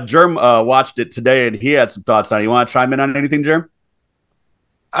know Germ watched it today, and he had some thoughts on it. You want to chime in on anything, Germ?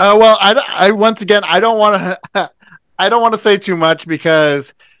 Well, I once again, I don't want to say too much,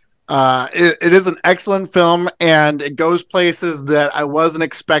 because it is an excellent film, and it goes places that I wasn't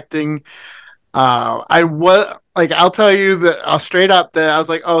expecting. I'll tell you that I'll straight up that I was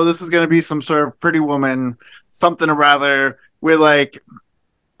like, oh, this is going to be some sort of Pretty Woman, something or rather, with like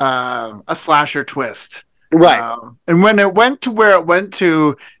a slasher twist. Right. And when it went to where it went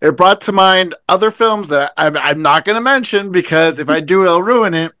to, it brought to mind other films that I'm not going to mention, because if I do, it'll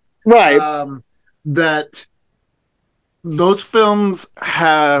ruin it. Right. That those films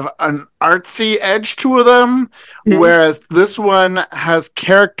have an artsy edge to them, whereas this one has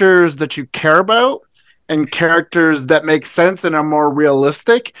characters that you care about and characters that make sense and are more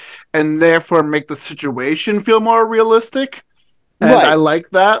realistic, and therefore make the situation feel more realistic. And I like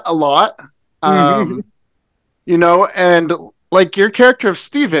that a lot. You know, and like your character of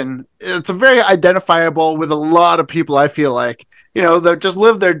Steven, it's a very identifiable with a lot of people, I feel like, you know, that just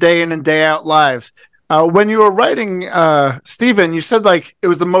live their day in and day out lives. When you were writing Steven, you said like it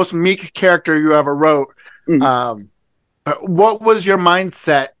was the most meek character you ever wrote. What was your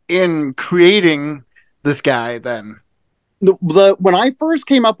mindset in creating this guy then? When I first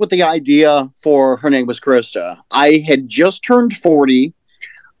came up with the idea for Her Name Was Christa, I had just turned 40.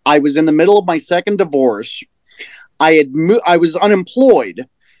 I was in the middle of my second divorce. I was unemployed,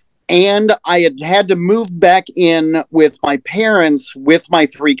 and I had to move back in with my parents with my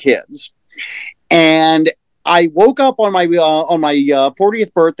 3 kids. And I woke up on my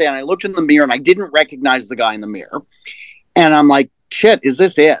 40th birthday, and I looked in the mirror, and I didn't recognize the guy in the mirror. And I'm like, shit, is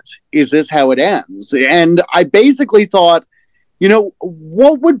this it? Is this how it ends? And I basically thought, you know,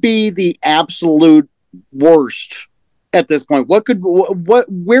 what would be the absolute worst at this point? Where could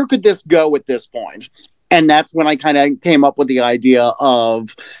this go at this point? And that's when I kind of came up with the idea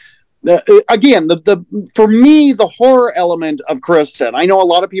of, again, for me, the horror element of Christa, and I know a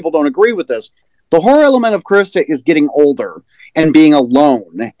lot of people don't agree with this, the horror element of Christa is getting older and being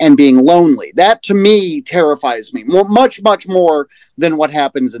alone and being lonely. That, to me, terrifies me much, much more than what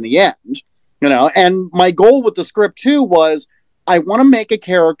happens in the end. You know, and my goal with the script, too, was I want to make a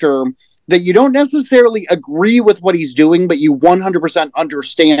character that you don't necessarily agree with what he's doing, but you 100%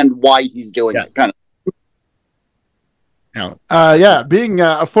 understand why he's doing it, kind of. Yeah, being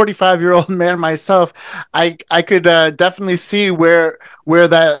a 45-year-old man myself, I could definitely see where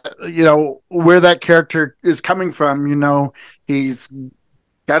that character is coming from. You know, he's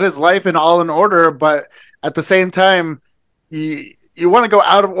got his life in order, but at the same time, you want to go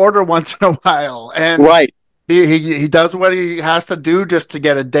out of order once in a while, and right. He does what he has to do just to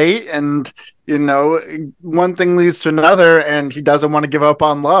get a date, and you know, one thing leads to another, and he doesn't want to give up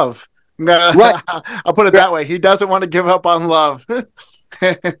on love. Right. I'll put it that way. He doesn't want to give up on love. And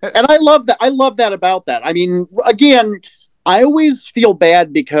I love that. I love that about that. I mean, again, I always feel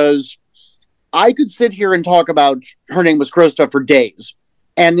bad because I could sit here and talk about Her Name Was Christa for days.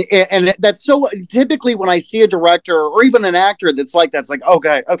 And that's so typically when I see a director or even an actor that's like,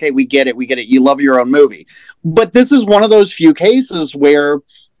 okay, we get it. You love your own movie. But this is one of those few cases where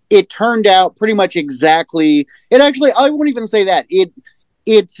it turned out pretty much exactly. It actually, I won't even say that.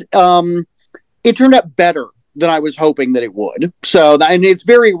 It turned out better than I was hoping that it would. So, and it's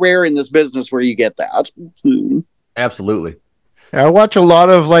very rare in this business where you get that. Absolutely. I watch a lot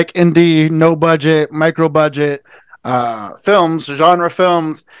of like indie, no budget, micro budget films, genre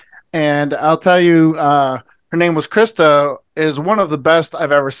films, and I'll tell you, Her Name Was Christa is one of the best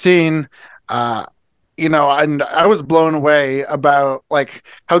I've ever seen. And I was blown away about like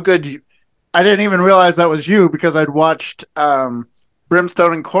how good I didn't even realize that was you because I'd watched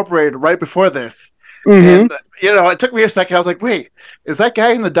Brimstone Incorporated right before this. Mm-hmm. And it took me a second. I was like, wait, is that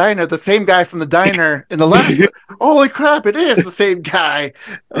guy in the diner the same guy from the diner in the last one? Holy crap, it is the same guy.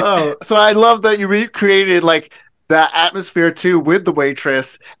 Oh, so I love that you recreated like that atmosphere too with the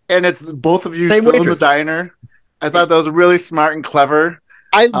waitress, and it's both of you same still waitress. In the diner. I thought that was really smart and clever.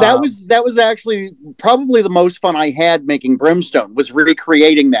 That was actually probably the most fun I had making Brimstone, was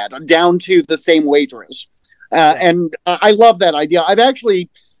recreating that down to the same waitress. And I love that idea. I've actually,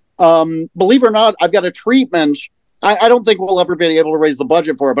 believe it or not, I've got a treatment. I don't think we'll ever be able to raise the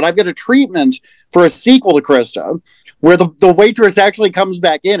budget for it, but I've got a treatment for a sequel to Christa where the waitress actually comes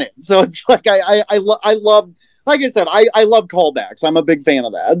back in it. So it's like, I love, like I said, I love callbacks. I'm a big fan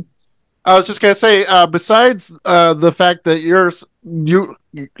of that. I was just gonna say, besides the fact that you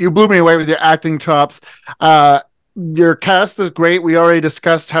blew me away with your acting chops, your cast is great. We already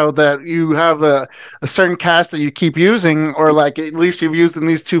discussed how that you have a certain cast that you keep using, or like at least you've used in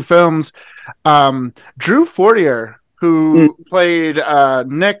these two films. Drew Fortier, who played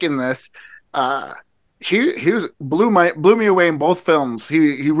Nick in this, he blew me away in both films.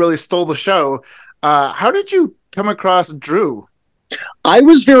 He really stole the show. How did you come across Drew? I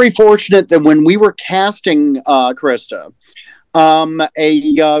was very fortunate that when we were casting Christa,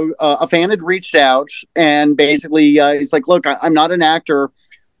 a fan had reached out and basically he's like, "Look, I'm not an actor.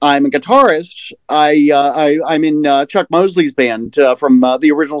 I'm a guitarist. I'm in Chuck Mosley's band from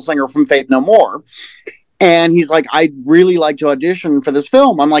the original singer from Faith No More." And he's like, "I'd really like to audition for this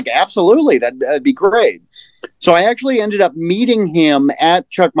film." I'm like, "Absolutely, that'd be great." So I actually ended up meeting him at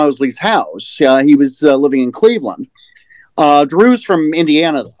Chuck Mosley's house. He was living in Cleveland. Drew's from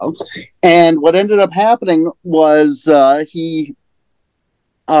Indiana, though. And what ended up happening was he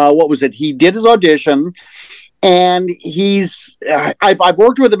did his audition, and I've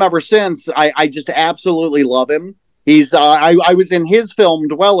worked with him ever since. I just absolutely love him. I was in his film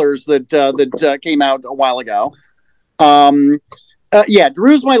Dwellers that came out a while ago.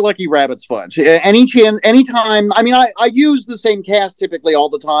 Drew's my lucky rabbit's foot. Anytime. I mean, I use the same cast typically all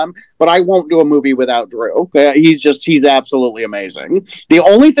the time, but I won't do a movie without Drew. He's absolutely amazing. The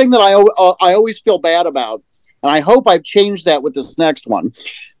only thing that I always feel bad about, and I hope I've changed that with this next one.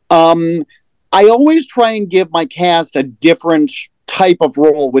 I always try and give my cast a different type of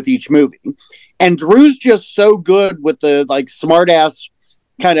role with each movie, and Drew's just so good with the like smart ass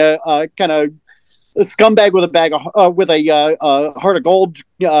kind of a scumbag with a heart of gold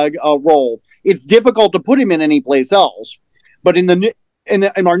role. It's difficult to put him in any place else. But in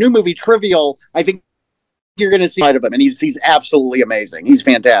our new movie Trivial, I think you're going to see side of him, and he's absolutely amazing. He's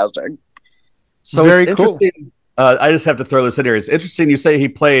fantastic. So very cool. I just have to throw this in here. It's interesting you say he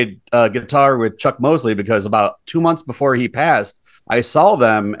played guitar with Chuck Mosley, because about 2 months before he passed, I saw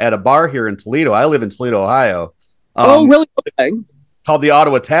them at a bar here in Toledo. I live in Toledo, Ohio. Oh, really? Okay. Called the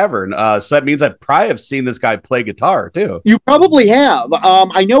Ottawa Tavern. So that means I probably have seen this guy play guitar too. You probably have.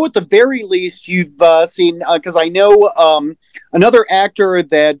 I know at the very least you've seen, because I know another actor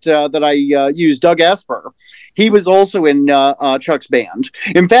that I use, Doug Esper. He was also in Chuck's band.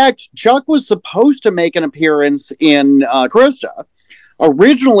 In fact, Chuck was supposed to make an appearance in Christa.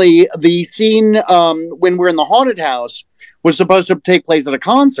 Originally, the scene when we're in the haunted house was supposed to take place at a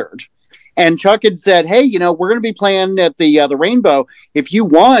concert. And Chuck had said, "Hey, we're going to be playing at the Rainbow. If you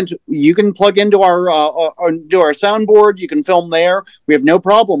want, you can plug into our soundboard. You can film there. We have no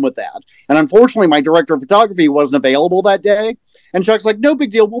problem with that." And unfortunately, my director of photography wasn't available that day. And Chuck's like, "No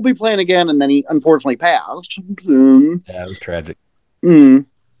big deal. We'll be playing again." And then he unfortunately passed. Yeah, it was tragic.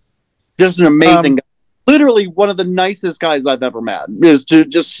 Just an amazing guy. Literally one of the nicest guys I've ever met. Is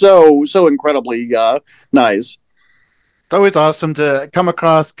just so incredibly nice. It's always awesome to come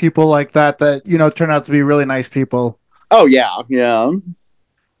across people like that turn out to be really nice people. Oh, yeah.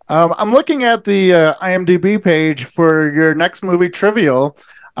 I'm looking at the IMDb page for your next movie, Trivial.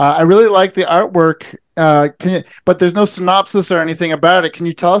 I really like the artwork, but there's no synopsis or anything about it. Can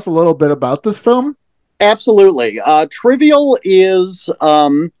you tell us a little bit about this film? Absolutely. Trivial is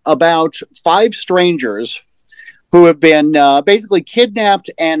about 5 strangers who have been basically kidnapped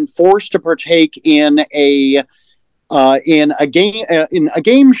and forced to partake in a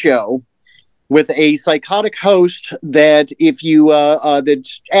game show with a psychotic host that if you that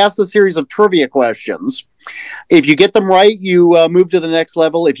asks a series of trivia questions, If you get them right, you move to the next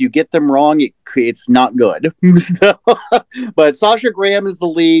level. If you get them wrong, it's not good. But Sasha Graham is the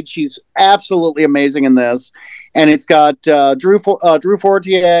lead. She's absolutely amazing in this. And it's got Drew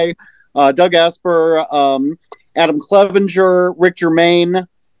Fortier, Doug Esper, Adam Clevenger, Rick Germain,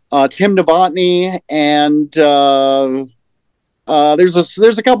 Tim Novotny, and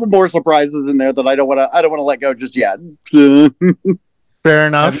there's a couple more surprises in there that I don't want to let go just yet. Fair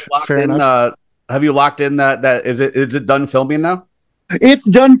enough. Have you locked in that is it done filming now? It's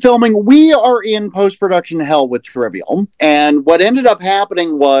done filming. We are in post-production hell with Trivial, and what ended up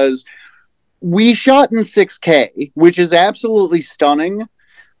happening was we shot in 6K, which is absolutely stunning.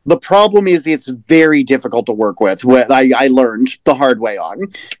 The problem is it's very difficult to work with. I learned the hard way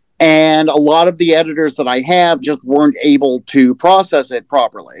on. And a lot of the editors that I have just weren't able to process it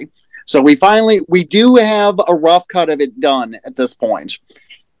properly. So we do have a rough cut of it done at this point.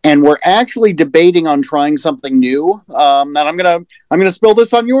 And we're actually debating on trying something new. And I'm gonna spill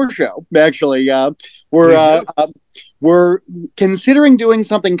this on your show. Actually, we're considering doing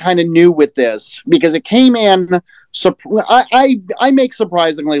something kind of new with this because it came in. I make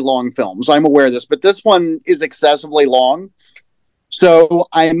surprisingly long films. I'm aware of this, but this one is excessively long. So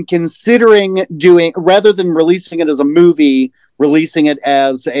I'm considering doing, rather than releasing it as a movie, releasing it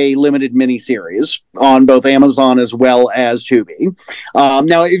as a limited miniseries on both Amazon as well as Tubi.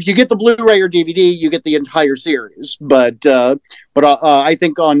 Now, if you get the Blu-ray or DVD, you get the entire series. But I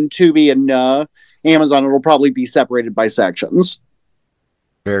think on Tubi and Amazon, it will probably be separated by sections.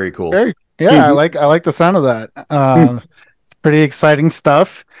 Very cool. I like the sound of that. It's pretty exciting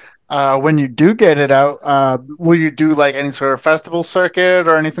stuff. When you do get it out, will you do like any sort of festival circuit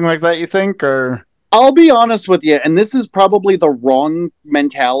or anything like that, you think? Or I'll be honest with you, and this is probably the wrong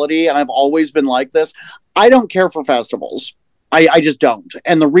mentality, and I've always been like this. I don't care for festivals. I just don't.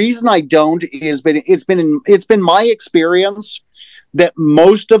 And the reason I don't is it's been my experience that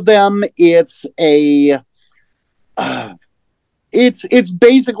most of them it's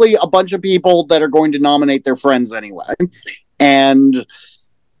basically a bunch of people that are going to nominate their friends anyway. And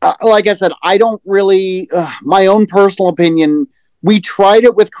like I said, I don't really, my own personal opinion, we tried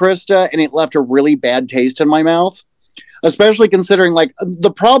it with Christa and it left a really bad taste in my mouth, especially considering like the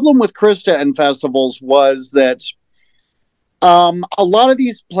problem with Christa and festivals was that a lot of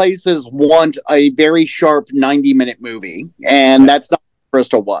these places want a very sharp 90-minute movie, and that's not what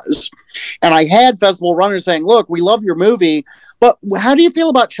Christa was. And I had festival runners saying, look, we love your movie, but how do you feel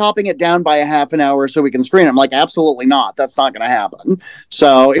about chopping it down by a half an hour so we can screen it? I'm like, absolutely not. That's not going to happen.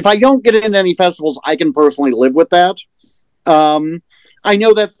 So if I don't get into any festivals, I can personally live with that. I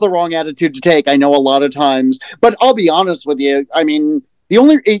know that's the wrong attitude to take. I know a lot of times, but I'll be honest with you. I mean,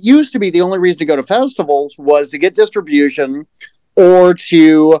 it used to be the only reason to go to festivals was to get distribution or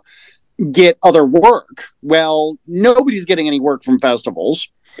to get other work. Well, nobody's getting any work from festivals.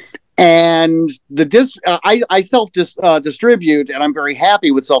 And I self-distribute, and I'm very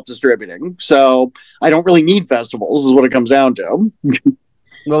happy with self-distributing. So I don't really need festivals, is what it comes down to.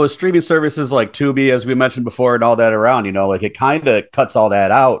 Well, with streaming services like Tubi, as we mentioned before, and all that around, like it kind of cuts all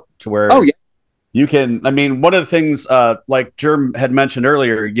that out to where you can. I mean, one of the things, like Germ had mentioned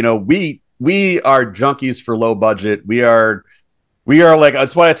earlier, we are junkies for low budget. We are like,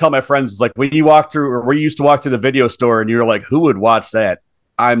 that's why I tell my friends, it's like when you walk through, or we used to walk through the video store, and you're like, who would watch that?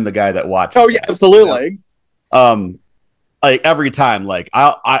 I'm the guy that watches. Oh yeah, absolutely. Like every time, like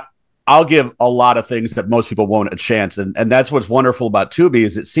I'll give a lot of things that most people won't a chance, and that's what's wonderful about Tubi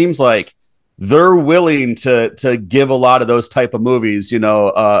is it seems like they're willing to give a lot of those type of movies,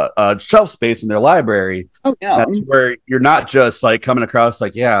 shelf space in their library. Oh yeah, that's where you're not just like coming across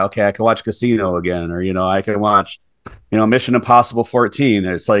like, yeah, okay, I can watch Casino again, or I can watch, Mission Impossible 14.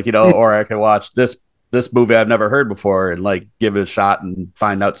 It's like or I can watch this movie I've never heard before and like give it a shot and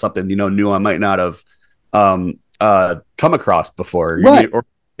find out something new I might not have come across before, right? Or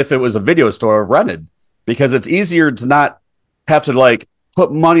if it was a video store rented, because it's easier to not have to like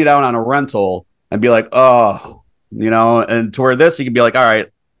put money down on a rental and be like, and to where this you can be like, all right,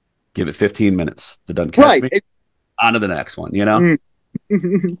 give it 15 minutes. If it doesn't catch me, on to the next one. And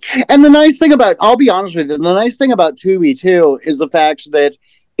the nice thing about, I'll be honest with you, the nice thing about Tubi too is the fact that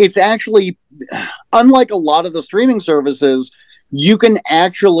it's actually, unlike a lot of the streaming services, you can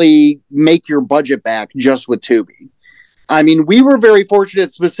actually make your budget back just with Tubi. I mean, we were very fortunate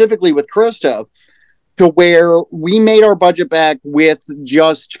specifically with Christa to where we made our budget back with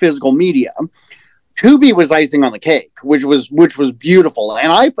just physical media. Tubi was icing on the cake, which was beautiful.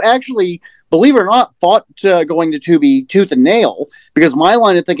 And I actually, believe it or not, fought going to Tubi tooth and nail, because my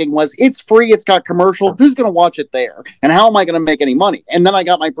line of thinking was, it's free, it's got commercial, who's going to watch it there? And how am I going to make any money? And then I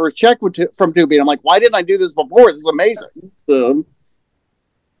got my first check from Tubi, and I'm like, why didn't I do this before? This is amazing. So,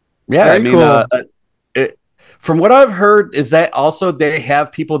 yeah, I mean, cool. From what I've heard is that also they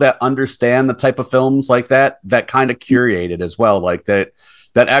have people that understand the type of films like that kind of curate it as well, like that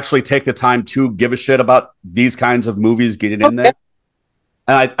actually take the time to give a shit about these kinds of movies getting in there.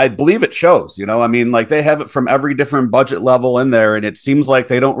 And I believe it shows, you know, I mean, like they have it from every different budget level in there, and it seems like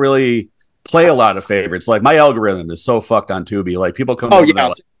they don't really play a lot of favorites. Like my algorithm is so fucked on Tubi. Like people come over there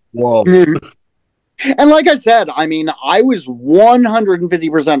like, whoa. And like I said, I mean, I was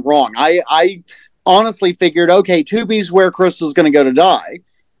 150% wrong. I honestly figured, okay, Tubi's where Krista's going to go to die.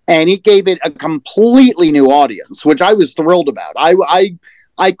 And it gave it a completely new audience, which I was thrilled about.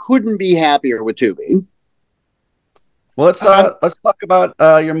 I couldn't be happier with Tubi. Well, let's talk about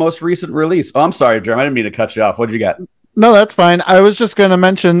your most recent release. Oh, I'm sorry, Jeremy. I didn't mean to cut you off. What did you got? No, that's fine. I was just going to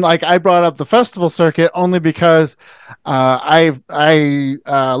mention, like, I brought up the festival circuit only because I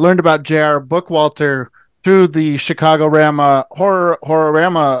learned about J.R. Bookwalter through the Chicago-Rama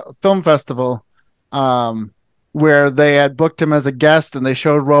Horrorama Film Festival, where they had booked him as a guest and they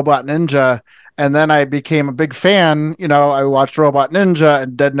showed Robot Ninja. And then I became a big fan. You know, I watched Robot Ninja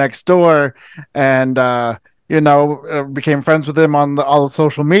and Dead Next Door, and became friends with him on all the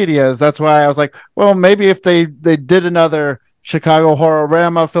social medias. That's why I was like, well, maybe if they did another Chicago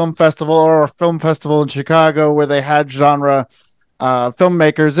Horrorama Film Festival, or a film festival in Chicago where they had genre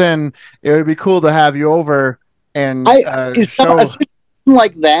filmmakers in, it would be cool to have you over and show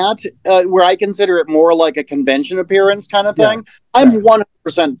like that, where I consider it more like a convention appearance kind of thing. Yeah. I'm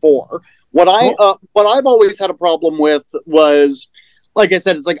 100% for. What I've always had a problem with was, like I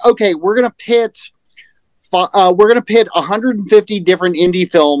said, it's like, okay, we're gonna pit 150 different indie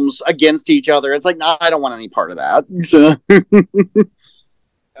films against each other. It's like, nah, I don't want any part of that. So.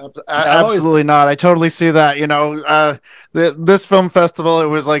 Absolutely not. I totally see that. You know, this film festival, it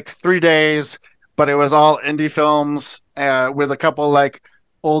was like 3 days, but it was all indie films with a couple like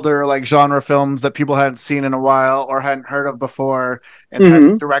older like genre films that people hadn't seen in a while or hadn't heard of before, and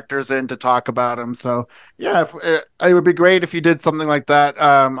had directors in to talk about them. So yeah, it would be great if you did something like that.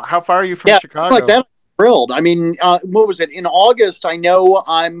 How far are you from Chicago? Like that. Thrilled. I mean, what was it in August? I know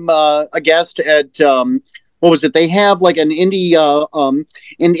I'm a guest at what was it? They have like an indie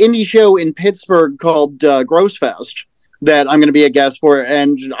show in Pittsburgh called Gross Fest that I'm going to be a guest for,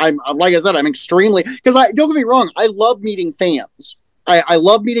 and I'm, like I said, I'm extremely, because don't get me wrong, I love meeting fans. I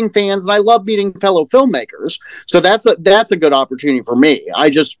love meeting fans, and I love meeting fellow filmmakers. So that's a good opportunity for me. I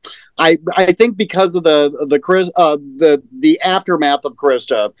think because of the aftermath of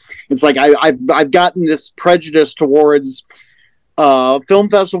Christa, it's like I've gotten this prejudice towards film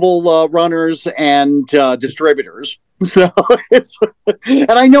festival runners and distributors. So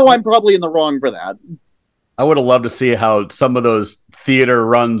and I know I'm probably in the wrong for that. I would have loved to see how some of those theater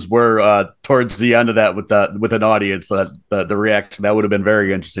runs were towards the end of that with an audience. The reaction, that would have been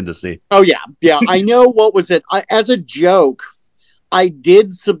very interesting to see. Oh yeah. I know. What was it? As a joke, I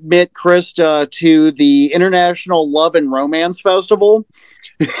did submit Christa to the International Love and Romance Festival,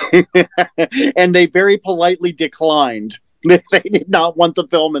 and they very politely declined. They did not want the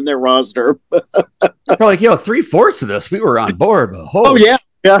film in their roster. They're like, 3/4 of this, we were on board. But oh yeah.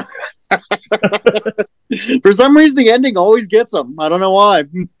 For some reason, the ending always gets them. I don't know why.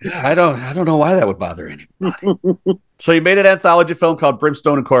 I don't know why that would bother anybody. So you made an anthology film called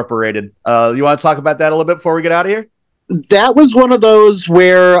Brimstone Incorporated. You want to talk about that a little bit before we get out of here? That was one of those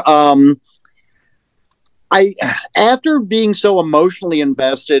where after being so emotionally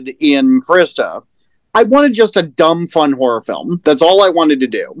invested in Christa, I wanted just a dumb, fun horror film. That's all I wanted to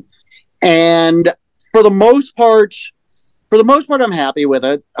do. And for the most part, I'm happy with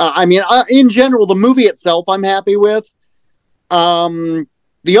it. In general, the movie itself, I'm happy with.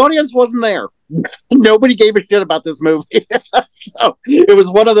 The audience wasn't there. Nobody gave a shit about this movie. So it was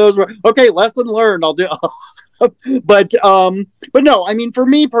one of those where, okay, lesson learned. I'll do. But no, I mean, for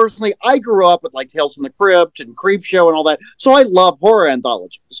me personally, I grew up with like Tales from the Crypt and Creepshow and all that. So I love horror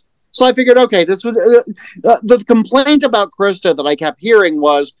anthologies. So I figured, okay, this would the complaint about Christa that I kept hearing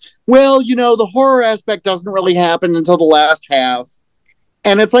was, well, the horror aspect doesn't really happen until the last half.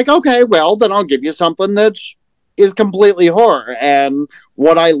 And it's like, okay, well, then I'll give you something that is completely horror. And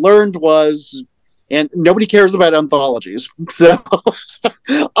what I learned was, and nobody cares about anthologies. So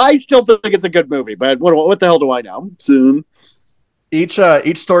I still think it's a good movie, but what the hell do I know? Soon. Each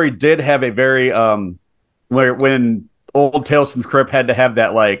story did have a very when old Tales from the Crypt had to have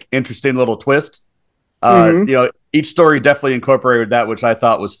that like interesting little twist. You know, each story definitely incorporated that, which I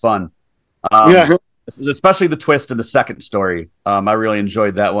thought was fun. Especially the twist in the second story. I really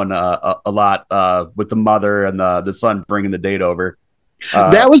enjoyed that one a lot with the mother and the son bringing the date over.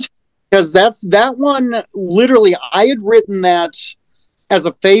 That was because that one. Literally, I had written that as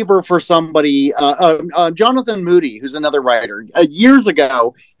a favor for somebody. Jonathan Moody, who's another writer, years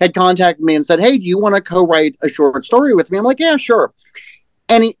ago had contacted me and said, "Hey, do you want to co-write a short story with me?" I'm like, "Yeah, sure."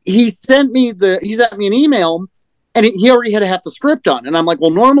 And he sent me an email. And he already had half the script done. And I'm like,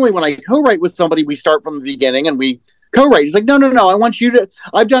 well, normally when I co-write with somebody, we start from the beginning and we co-write. He's like, no. I want you to,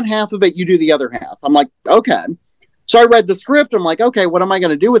 I've done half of it. You do the other half. I'm like, okay. So I read the script. I'm like, okay, what am I going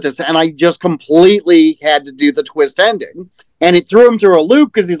to do with this? And I just completely had to do the twist ending. And it threw him through a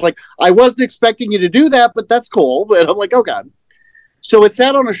loop because he's like, I wasn't expecting you to do that, but that's cool. But I'm like, okay. So it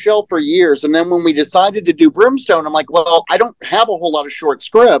sat on a shelf for years. And then when we decided to do Brimstone, I'm like, well, I don't have a whole lot of short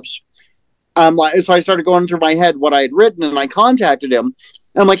scripts. So I started going through my head what I had written, and I contacted him.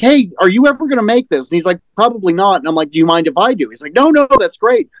 And I'm like, hey, are you ever going to make this? And he's like, probably not. And I'm like, do you mind if I do? He's like, no, that's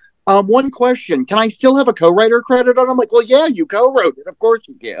great. One question, can I still have a co-writer credit on it? I'm like, well, yeah, you co-wrote it. Of course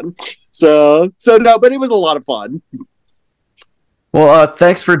you can. So no, but it was a lot of fun. Well,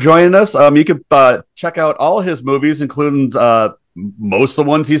 thanks for joining us. You can check out all his movies, including most of the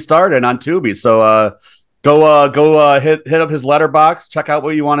ones he starred in on Tubi. So, Go hit up his letterbox, check out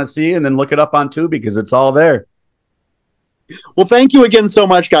what you want to see, and then look it up on Tubi because it's all there. Well, thank you again so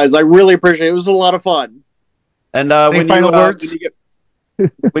much, guys. I really appreciate it. It was a lot of fun. And when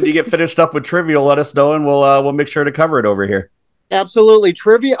you get finished up with Trivial, let us know, and we'll make sure to cover it over here. Absolutely.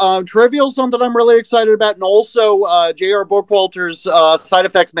 Trivial is something I'm really excited about, and also J.R. Bookwalter's Side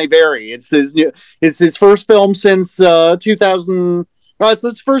Effects May Vary. It's his first film since 2000. It's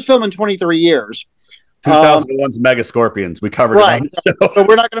his first film in 23 years. 2001's Mega Scorpions. We covered right. it. Right. So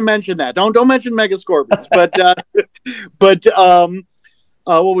we're not going to mention that. Don't mention Mega Scorpions. But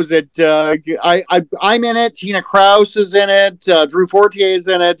what was it? I'm in it. Tina Krause is in it. Drew Fortier is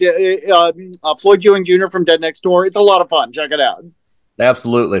in it. Floyd Ewing Jr. from Dead Next Door. It's a lot of fun. Check it out.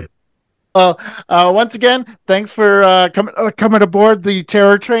 Absolutely. Once again, thanks for coming aboard the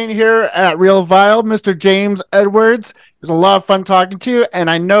terror train here at Real Vile, Mr. James Edwards. It was a lot of fun talking to you, and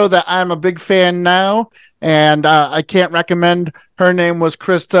I know that I'm a big fan now, and I can't recommend Her Name Was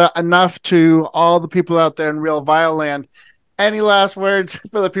Christa enough to all the people out there in Real Vile land. Any last words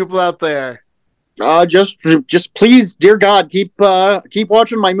for the people out there? Just please, dear God, keep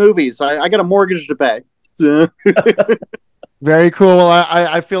watching my movies. I got a mortgage to pay. Very cool.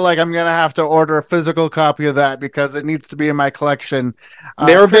 I feel like I'm going to have to order a physical copy of that because it needs to be in my collection.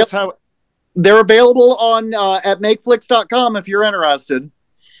 They're available on at makeflix.com if you're interested.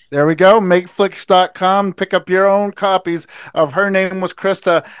 There we go. Makeflix.com. Pick up your own copies of Her Name Was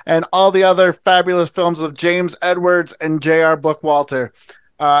Christa and all the other fabulous films of James Edwards and J.R. Bookwalter.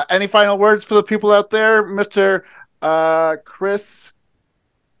 Any final words for the people out there, Mr. Chris?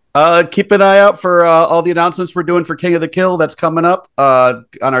 Keep an eye out for all the announcements we're doing for King of the Kill. That's coming up on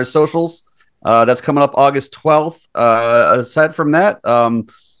our socials. That's coming up August 12th. Aside from that,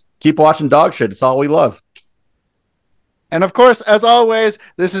 keep watching dog shit. It's all we love. And of course, as always,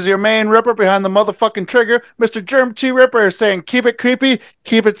 this is your main Ripper behind the motherfucking trigger, Mr. Germ T. Ripper, saying keep it creepy,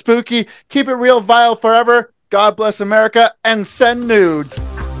 keep it spooky, keep it real vile forever. God bless America, and send nudes.